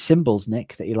 His cymbals,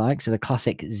 Nick, that he likes are the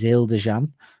classic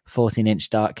Zildjian 14-inch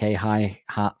Dark K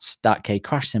hi-hats, Dark K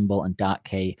crash cymbal, and Dark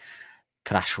K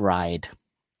crash ride.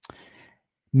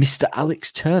 Mr.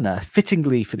 Alex Turner,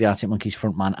 fittingly for the Arctic Monkeys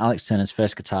frontman, Alex Turner's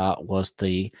first guitar was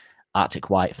the Arctic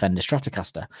White Fender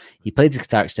Stratocaster. He played the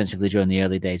guitar extensively during the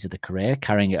early days of the career,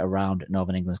 carrying it around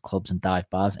Northern England's clubs and dive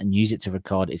bars, and used it to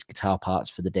record his guitar parts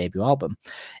for the debut album.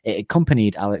 It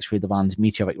accompanied Alex through the band's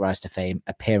meteoric rise to fame,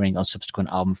 appearing on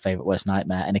subsequent album Favourite Worst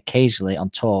Nightmare, and occasionally on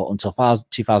tour until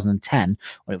 2010,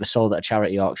 when it was sold at a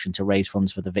charity auction to raise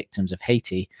funds for the victims of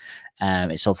Haiti.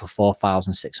 It sold for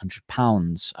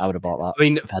 £4,600. I would have bought that. I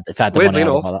mean, if I had the money, I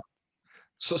would have bought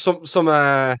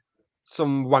that.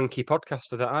 Some wanky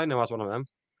podcaster that I know has one of them.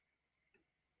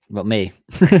 Well, me.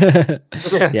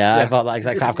 Yeah. I bought that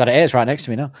exactly. I've got it here. It's right next to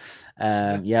me now.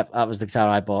 Yep, that was the guitar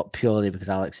I bought purely because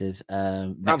Alex's.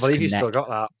 Can't believe you still got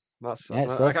that.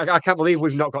 I can't believe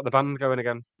we've not got the band going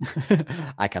again.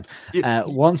 I can.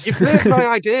 Once you've heard my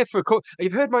idea for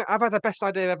I've had the best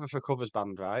idea ever for a covers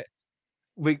band, right?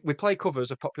 We play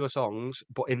covers of popular songs,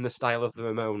 but in the style of the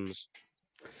Ramones.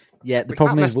 Yeah, the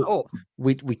problem is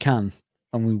we can.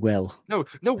 And we will. No,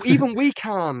 even we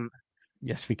can.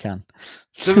 Yes, we can.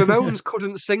 The Ramones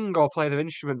couldn't sing or play their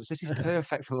instruments. This is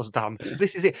perfect for us, Dan.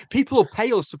 This is it. People will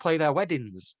pay us to play their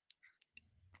weddings.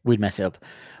 We'd mess it up.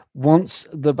 Once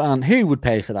the band, who would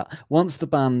pay for that? Once the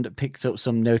band picked up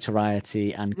some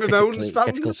notoriety and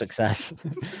critical success,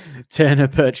 Turner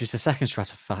purchased a second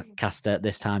Stratocaster,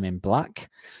 this time in black.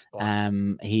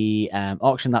 He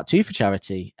auctioned that too for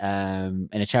charity in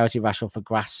a charity raffle for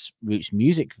grassroots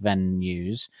music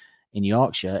venues in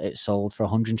Yorkshire. It sold for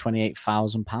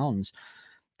 £128,000.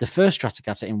 The first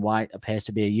Stratocaster in white appears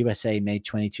to be a USA-made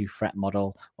 22-fret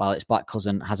model, while its black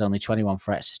cousin has only 21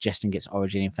 frets, suggesting its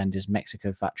origin in Fender's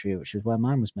Mexico factory, which is where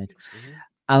mine was made. Mm-hmm.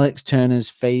 Alex Turner's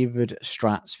favoured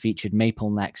Strats featured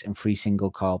maple necks and 3 single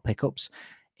coil pickups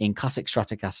in classic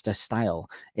Stratocaster style.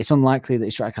 It's unlikely that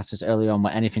Stratocasters early on were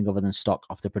anything other than stock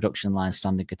off the production line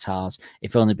standard guitars,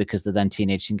 if only because the then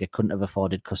teenage singer couldn't have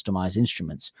afforded customized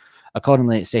instruments.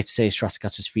 Accordingly, it's safe to say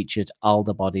Stratocasters featured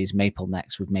alder bodies, maple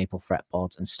necks with maple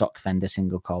fretboards, and stock Fender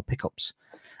single coil pickups.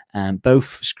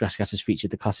 Both Stratocasters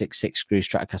featured the classic 6-screw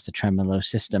Stratocaster tremolo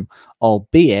system,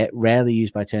 albeit rarely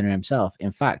used by Turner himself.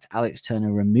 In fact, Alex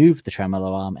Turner removed the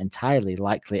tremolo arm entirely,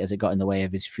 likely as it got in the way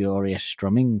of his furious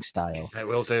strumming style. It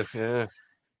will do, yeah.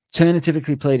 Turner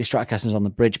typically played his Stratocasters on the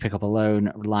bridge pickup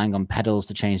alone, relying on pedals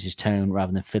to change his tone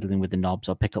rather than fiddling with the knobs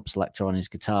or pickup selector on his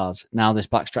guitars. Now, this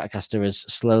black Stratocaster has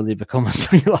slowly become,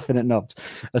 laughing at knobs,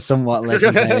 a somewhat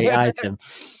legendary item.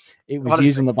 It was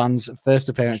used on the band's first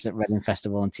appearance at Reading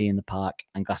Festival and Tea in the Park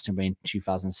and Glastonbury in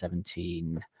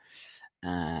 2017.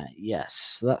 Yes,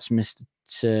 so that's Mr.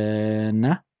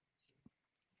 Turner.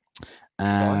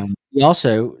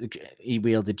 He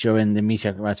wielded during the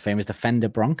meteoric rise to fame as the Fender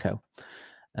Bronco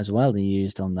as well. He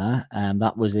used on there.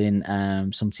 That was in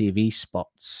some TV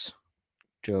spots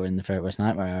during the Favourite Worst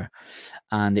Nightmare era.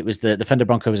 And it was the Fender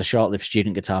Bronco was a short-lived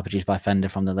student guitar produced by Fender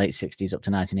from the late 60s up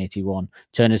to 1981.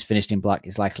 Turner's finished in black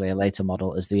is likely a later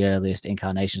model, as the earliest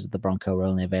incarnations of the Bronco were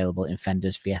only available in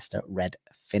Fender's Fiesta red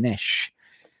finish.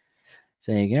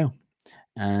 So there you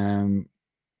go.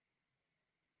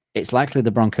 It's likely the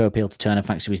Bronco appealed to Turner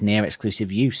thanks to his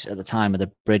near-exclusive use at the time of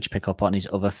the bridge pickup on his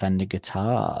other Fender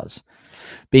guitars.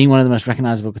 Being one of the most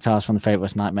recognisable guitars from the Favourite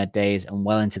Worst Nightmare days and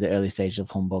well into the early stages of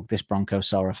Humbug, this Bronco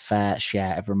saw a fair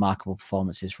share of remarkable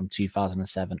performances from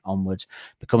 2007 onwards,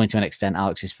 becoming to an extent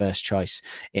Alex's first choice.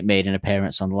 It made an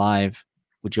appearance on Live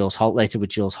with Jules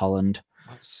Holland.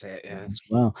 That's it, yeah. As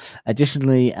well.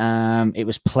 Additionally, it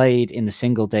was played in the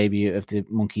single debut of the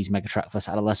Monkees mega track for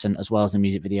Adolescent, as well as the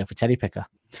music video for Teddy Picker.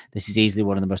 This is easily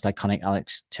one of the most iconic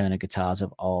Alex Turner guitars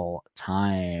of all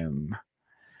time.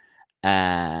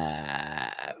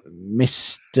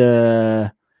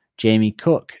 Mr. Jamie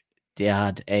Cook, they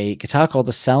had a guitar called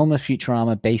the Selmer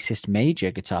Futurama Bassist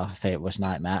Major guitar for Favourite Worst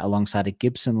Nightmare, alongside a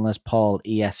Gibson Les Paul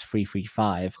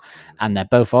ES335, and they're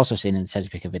both also seen in the Teddy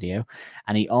Picker video.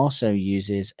 And he also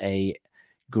uses a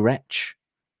Gretsch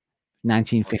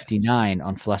 1959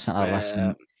 on Fluorescent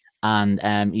Adolescent,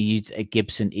 and he used a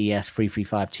Gibson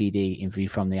ES335 TD in View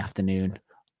from the Afternoon,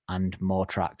 and more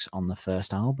tracks on the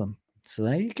first album. So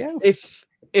there you go.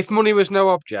 If money was no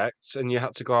object and you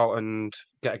had to go out and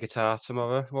get a guitar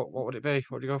tomorrow, what would it be?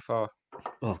 What would you go for?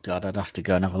 Oh God, I'd have to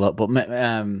go and have a look. But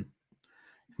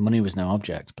money was no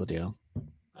object, bloody hell.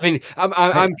 I mean,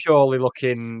 I'm purely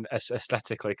looking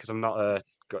aesthetically because I'm not a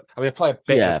good. I mean, I play a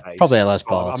bit Yeah, of bass. probably a Les but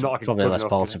Paul. I'm not like Probably a good Les enough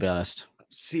Paul, in to it. be honest.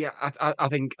 See, I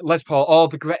think Les Paul or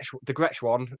the Gretsch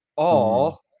one,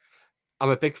 or I'm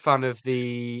a big fan of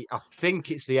I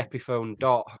think it's the Epiphone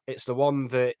Dot. It's the one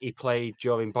that he played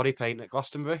during Body Paint at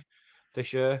Glastonbury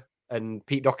this year. And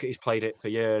Pete Doherty's played it for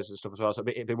years and stuff as well. So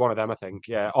it'd be one of them, I think.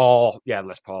 Yeah. Or, yeah,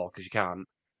 Les Paul, because you can't.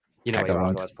 You know Can't what go you are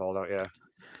wrong. with Les Paul, don't you?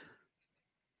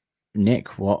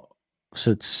 Nick, what?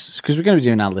 So, because we're going to be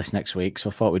doing our list next week, so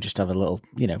I thought we'd just have a little,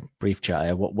 brief chat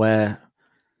here. What do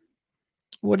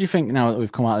you think now that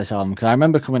we've come out of this album? Because I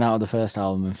remember coming out of the first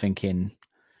album and thinking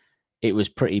it was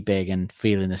pretty big and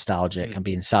feeling nostalgic and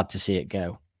being sad to see it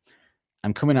go.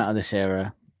 I'm coming out of this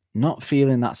era not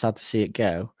feeling that sad to see it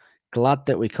go. Glad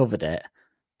that we covered it,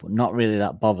 but not really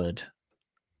that bothered.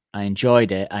 I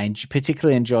enjoyed it. I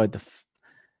particularly enjoyed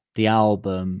the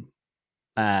album,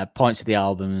 points of the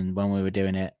album, and when we were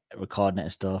doing it, recording it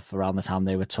and stuff around the time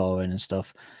they were touring and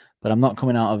stuff. But I'm not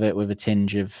coming out of it with a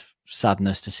tinge of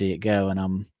sadness to see it go,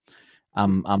 and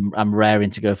I'm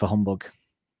raring to go for Humbug.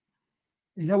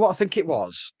 You know what I think it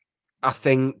was? I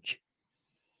think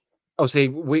obviously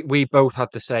we both had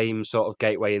the same sort of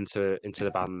gateway into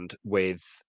the band with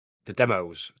the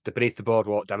demos, the Beneath the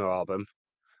Boardwalk demo album.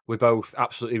 We both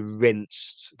absolutely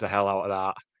rinsed the hell out of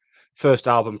that. First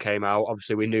album came out,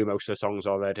 obviously we knew most of the songs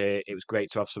already. It was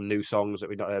great to have some new songs that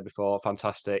we'd not heard before,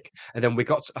 fantastic. And then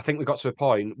I think we got to a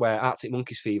point where Arctic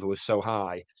Monkeys fever was so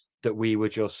high that we were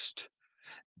just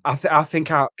I think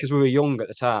because we were young at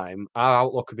the time, our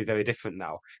outlook could be very different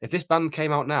now. If this band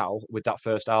came out now with that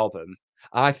first album,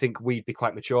 I think we'd be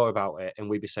quite mature about it, and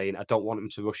we'd be saying, "I don't want them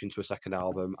to rush into a second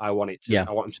album. I want them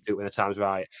to do it when the time's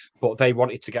right." But they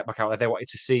wanted to get back out there. They wanted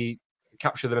to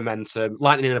capture the momentum,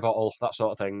 lightning in a bottle, that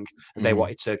sort of thing. And they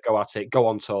wanted to go at it, go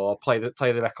on tour, play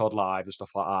the record live and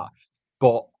stuff like that.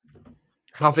 But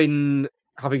having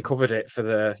covered it for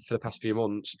the past few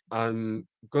months, I'm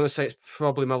gonna say it's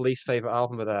probably my least favorite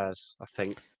album of theirs. I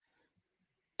think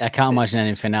I can't imagine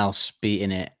anything else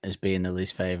beating it as being the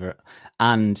least favorite.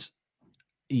 And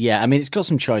yeah, I mean, it's got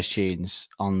some choice tunes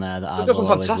on there that I've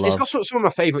always loved. It's got some of my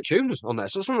favorite tunes on there.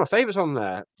 So some of my favorites on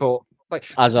there, but like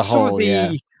as a some whole, of the,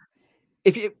 yeah.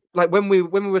 If you like when we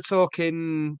were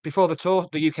talking before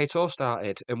the UK tour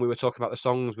started, and we were talking about the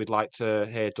songs we'd like to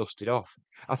hear dusted off,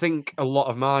 I think a lot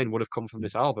of mine would have come from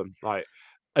this album, like,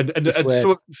 and weird.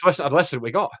 so less than we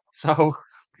got. So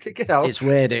it's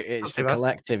weird. It's the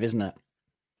collective, isn't it?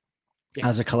 Yeah.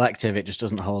 As a collective, it just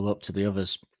doesn't hold up to the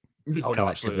others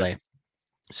collectively.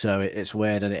 So it's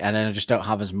weird, and I just don't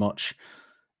have as much.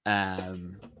 I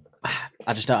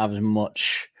just don't have as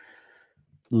much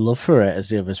love for it as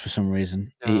the others for some reason.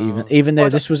 No. Even though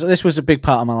this was a big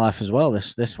part of my life as well.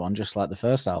 This one, just like the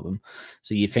first album,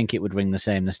 so you'd think it would ring the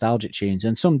same nostalgic tunes,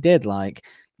 and some did, like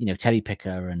Teddy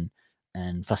Picker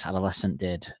and First Adolescent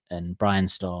did, and Brian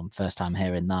Storm, first time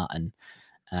hearing that,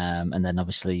 and then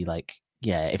obviously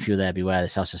If You Were There, Beware,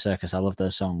 This House of Circus. I love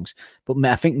those songs, but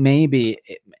I think maybe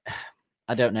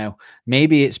I don't know.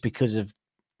 Maybe it's because of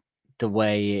the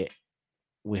way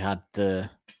we had the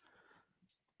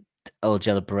Old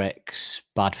Yellow Bricks,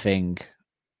 Bad Thing,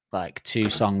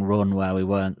 2-song run where we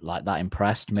weren't that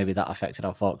impressed. Maybe that affected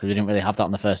our thought because we didn't really have that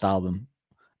on the first album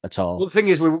at all. Well, the thing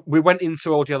is, we went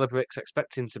into Old Yellow Bricks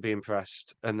expecting to be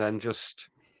impressed, and then just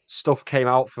stuff came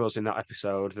out for us in that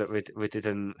episode that we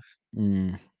didn't.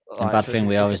 And Bad Thing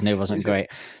we always knew wasn't great.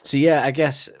 So yeah, I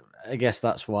guess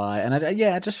that's why. And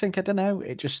I just think, I don't know,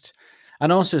 it just.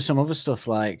 And also some other stuff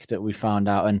that we found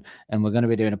out, and we're going to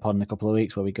be doing a pod in a couple of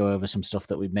weeks where we go over some stuff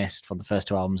that we missed from the first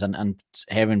two albums and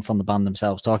hearing from the band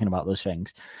themselves talking about those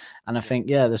things. And I think,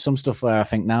 there's some stuff where I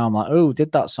think now I'm like, oh,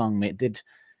 did that song,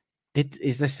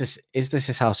 is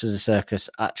this House as a Circus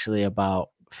actually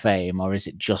about fame, or is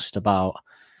it just about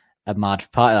a mad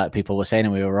party like people were saying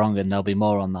and we were wrong? And there'll be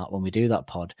more on that when we do that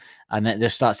pod. And it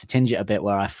just starts to tinge it a bit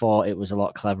where I thought it was a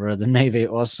lot cleverer than maybe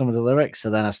it was some of the lyrics. So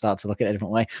then I start to look at it a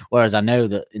different way. Whereas I know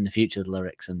that in the future, the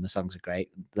lyrics and the songs are great.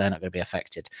 They're not going to be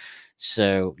affected.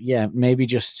 So yeah, maybe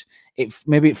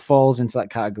it falls into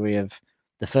that category of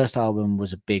the first album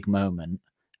was a big moment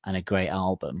and a great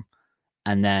album.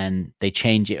 And then they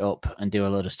change it up and do a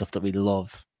load of stuff that we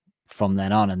love from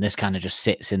then on. And this kind of just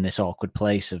sits in this awkward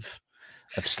place of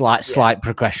slight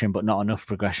progression, but not enough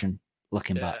progression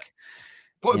looking back.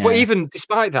 But even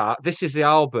despite that, this is the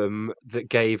album that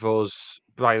gave us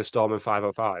Brian Storm and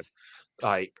 505.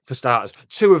 For starters,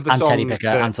 two of the songs. Teddy Picker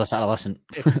and First Adolescent.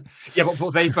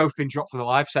 but they've both been dropped from the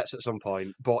live sets at some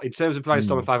point. But in terms of Brian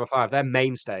Storm and 505, they're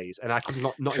mainstays, and I could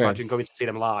not imagine going to see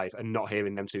them live and not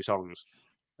hearing them two songs.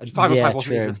 And 505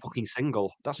 wasn't even a fucking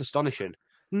single. That's astonishing.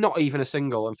 not even a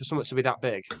single, and for something to be that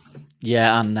big.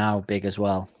 Yeah, and now big as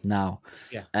well. Now,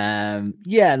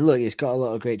 yeah. Look, it's got a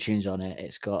lot of great tunes on it.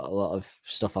 It's got a lot of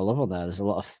stuff I love on there. There's a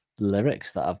lot of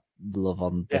lyrics that I love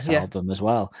on this album as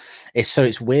well.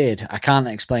 It's weird. I can't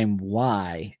explain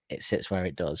why it sits where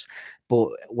it does, but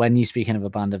when you're speaking of a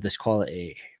band of this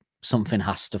quality, something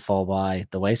has to fall by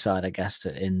the wayside, I guess,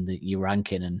 in your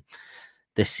ranking, and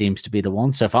this seems to be the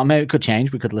one. So if it could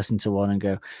change, we could listen to one and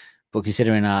go. But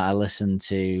considering I listened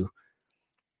to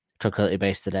Tranquility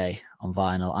Base today on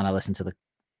vinyl, and I listened to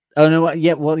well,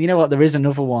 you know what? There is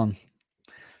another one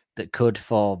that could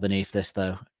fall beneath this,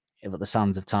 though. But the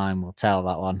sands of time will tell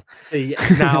that one. See,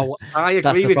 now I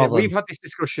agree with you. Problem. We've had this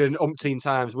discussion umpteen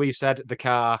times. We've said the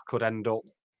car could end up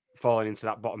falling into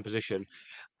that bottom position.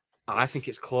 I think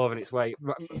it's clawing its way.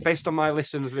 Based on my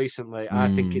listens recently,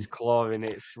 I think it's clawing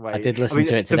its way. I did listen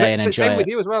to it today and enjoy same it. with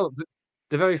you as well.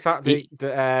 The very fact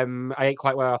that I ain't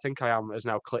quite where I think I am has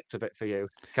now clicked a bit for you.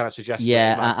 Kind of suggests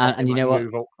and you know what?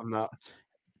 Move up from that.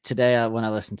 Today, when I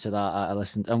listened to that, I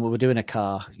listened, and we were doing a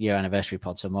car year anniversary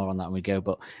pod, so more on that when we go.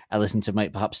 But I listened to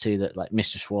perhaps two that like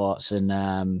Mr. Schwartz and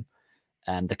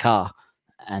the car,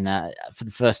 and for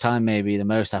the first time, maybe the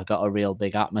most, I've got a real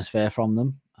big atmosphere from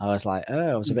them. I was like,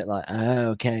 I was a bit like,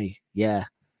 okay, yeah,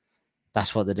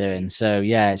 that's what they're doing. So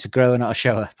yeah, it's a grower, not a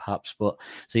shower, perhaps. But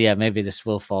so yeah, maybe this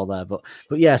will fall there. But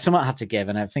yeah, someone had to give,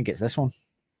 and I think it's this one.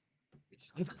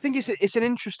 I think it's an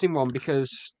interesting one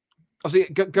because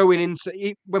obviously going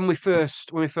into when we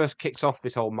first kicked off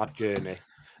this whole mad journey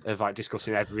of like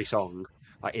discussing every song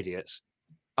like idiots,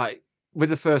 with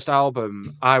the first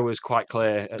album, I was quite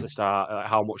clear at the start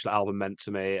how much the album meant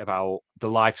to me, about the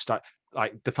lifestyle,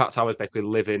 like the fact I was basically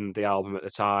living the album at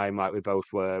the time. Like we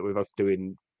were both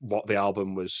doing what the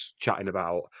album was chatting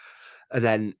about, and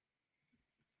then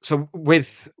so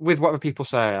with whatever people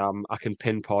say, I can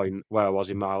pinpoint where I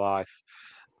was in my life.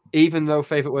 Even though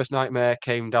Favourite Worst Nightmare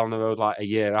came down the road like a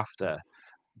year after,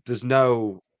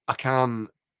 I can't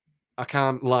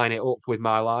line it up with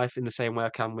my life in the same way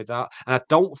I can with that. And I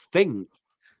don't think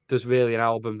there's really an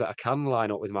album that I can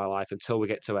line up with my life until we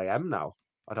get to AM now.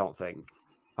 I don't think.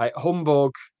 Like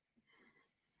Humbug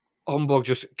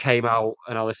just came out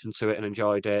and I listened to it and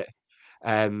enjoyed it.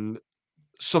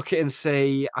 Suck It and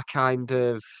See, I kind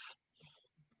of,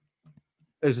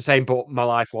 it's the same, but my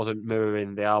life wasn't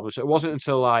mirroring the album. So it wasn't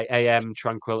until like AM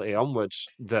Tranquility onwards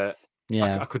that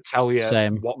I could tell you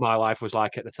what my life was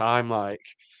like at the time. Like,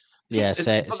 yeah,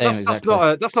 same exactly.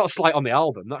 That's not a slight on the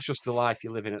album. That's just the life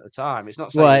you're living at the time. It's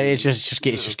not. Well, it's just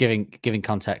giving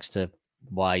context to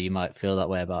why you might feel that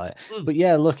way about it. But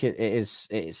yeah, look, it's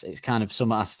kind of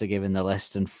something has to give in the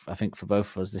list, and I think for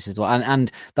both of us, this is what,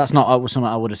 and that's not something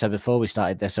I would have said before we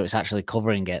started this. So it's actually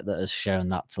covering it that has shown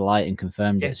that to light and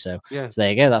confirmed it. So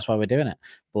there you go. That's why we're doing it.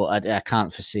 But I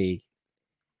can't foresee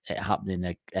it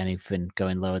happening anything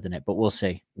going lower than it. But we'll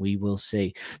see. We will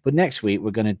see. But next week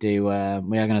we're going to do. We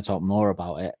are going to talk more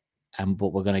about it,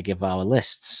 but we're going to give our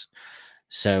lists.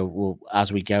 So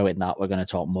as we go in that, we're going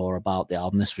to talk more about the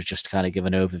album. This was just to kind of give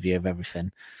an overview of everything,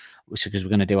 because we're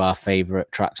going to do our favorite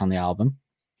tracks on the album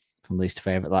from least to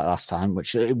favorite like last time,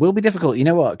 which it will be difficult. You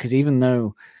know what? Because even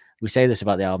though we say this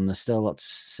about the album, there's still a lot to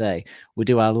say. We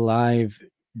do our live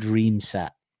dream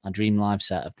live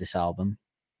set of this album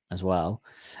as well.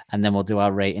 And then we'll do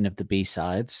our rating of the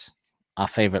B-sides, our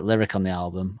favorite lyric on the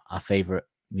album, our favorite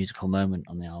musical moment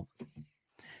on the album.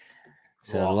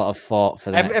 So a lot of thought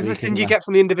for that. Everything you get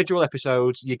from the individual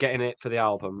episodes, you're getting it for the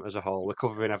album as a whole. We're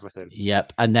covering everything.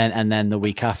 Yep, and then the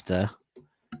week after,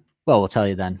 well, we'll tell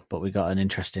you then. But we got an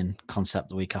interesting concept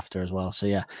the week after as well. So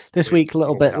yeah, this week a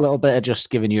little bit of just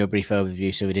giving you a brief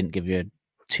overview, so we didn't give you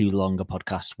too long a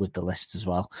podcast with the lists as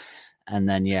well. And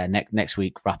then yeah, next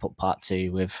week wrap up part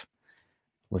 2 with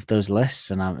those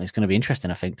lists, and it's going to be interesting,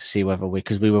 I think, to see whether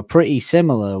because we were pretty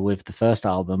similar with the first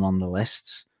album on the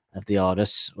lists of the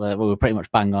artists. We were pretty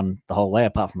much bang on the whole way,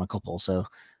 apart from a couple. So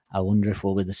I wonder if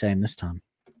we'll be the same this time.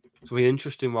 It's going to be an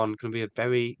interesting one. Going to be a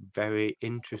very, very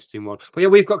interesting one. But yeah,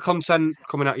 we've got content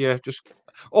coming at you just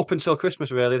up until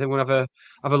Christmas, really. Then we'll have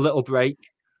a little break,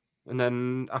 and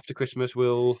then after Christmas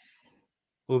we'll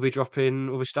be starting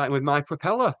with My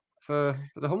Propeller for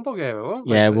the Humbug era, won't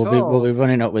we? Yeah, so we'll be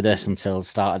running up with this until the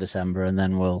start of December, and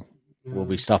then we'll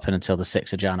be stopping until the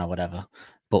 6th of Jan or whatever.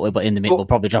 But in the meantime, we'll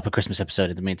probably drop a Christmas episode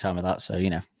in the meantime of that. So, you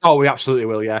know. Oh, we absolutely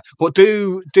will, yeah. But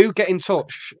do get in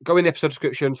touch. Go in the episode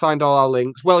description, find all our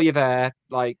links. While you're there,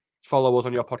 like, follow us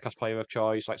on your podcast player of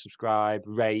choice, like subscribe,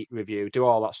 rate, review, do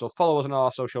all that stuff. Follow us on all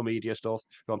our social media stuff.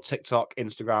 We're on TikTok,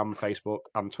 Instagram, Facebook,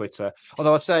 and Twitter.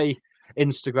 Although I'd say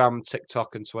Instagram,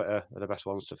 TikTok, and Twitter are the best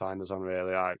ones to find us on,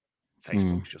 really. Like,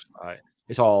 Facebook's just like,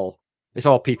 it's all It's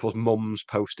all people's mums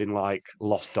posting like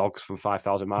lost dogs from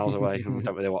 5,000 miles away, and we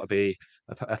don't really want to be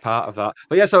a part of that.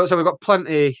 But yeah, so we've got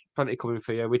plenty coming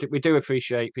for you. We do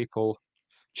appreciate people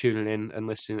tuning in and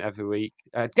listening every week.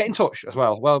 Get in touch as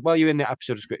well. While you're in the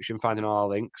episode description, finding all our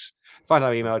links, find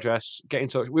our email address, get in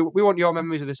touch. We want your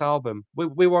memories of this album.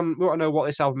 We want to know what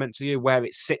this album meant to you, where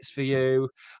it sits for you,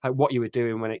 like what you were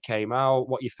doing when it came out,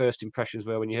 what your first impressions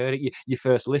were when you heard it, you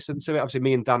first listened to it. Obviously,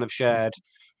 me and Dan have shared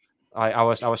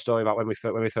our story about when we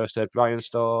first heard Brian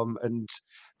Storm, and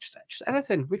just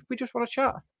anything. We just want to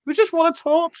chat. We just want to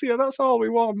talk to you. That's all we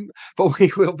want. But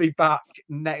we will be back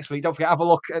next week. Don't forget, have a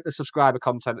look at the subscriber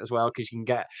content as well, because you can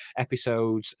get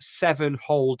episodes 7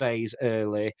 whole days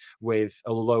early with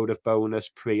a load of bonus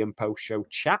pre and post show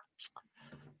chat,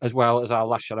 as well as our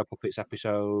Last Shadow Puppets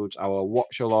episodes, our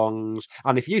watch-alongs.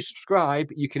 And if you subscribe,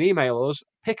 you can email us,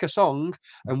 pick a song,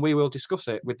 and we will discuss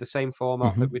it with the same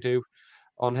format that we do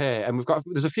on here. And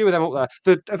there's a few of them up there.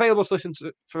 They're available to listen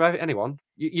to for anyone.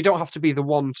 You don't have to be the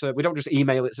one to. We don't just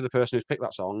email it to the person who's picked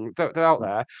that song. They're out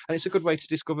there, and it's a good way to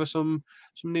discover some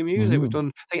new music. We've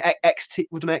done, I think,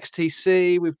 we've done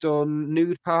XTC, we've done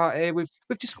Nude Party,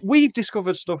 we've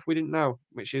discovered stuff we didn't know,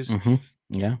 which is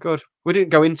good. We didn't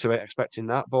go into it expecting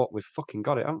that, but we've fucking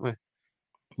got it, haven't we?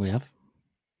 We have.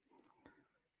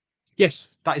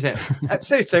 Yes, that is it.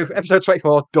 Episode 2, episode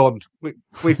 24, done.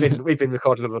 We've been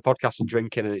recording another podcast and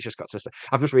drinking, and it's just got to.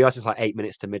 I've just realised it's like 8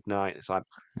 minutes to midnight. It's like,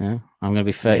 yeah, I'm going to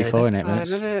be 34 in 8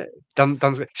 minutes.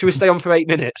 Should we stay on for 8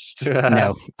 minutes?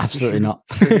 No, absolutely not.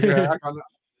 Hang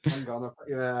on.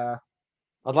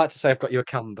 I'd like to say I've got you a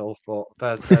candle, but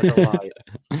there's a light.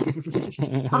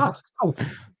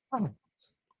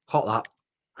 Hot that.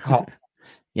 Hot.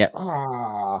 Yep.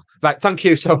 Right, thank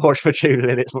you so much for tuning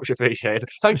in. It's much appreciated.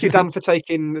 Thank you, Dan, for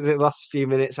taking the last few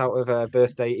minutes out of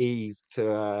birthday eve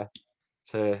to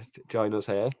join us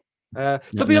here.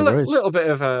 There'll be a little bit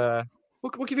of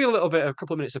we'll give you a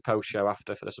couple of minutes of post show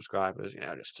after for the subscribers.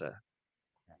 Just to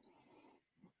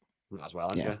might as well,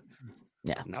 haven't you?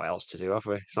 Yeah. No else to do, have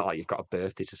we? It's not like you've got a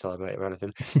birthday to celebrate or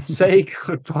anything. Say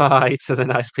goodbye to the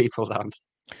nice people, Dan.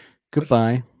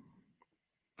 Goodbye.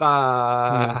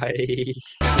 Bye.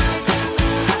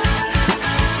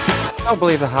 Don't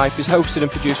Believe the Hype is hosted and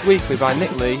produced weekly by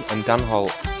Nick Lee and Dan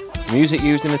Holt. The music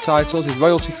used in the titles is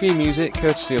royalty-free music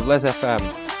courtesy of Les FM.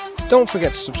 Don't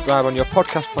forget to subscribe on your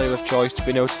podcast player of choice to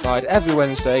be notified every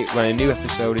Wednesday when a new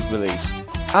episode is released.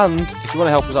 And if you want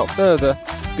to help us out further,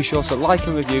 be sure to like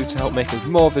and review to help make us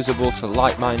more visible to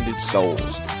like-minded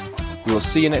souls. We will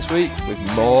see you next week with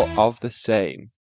more of the same.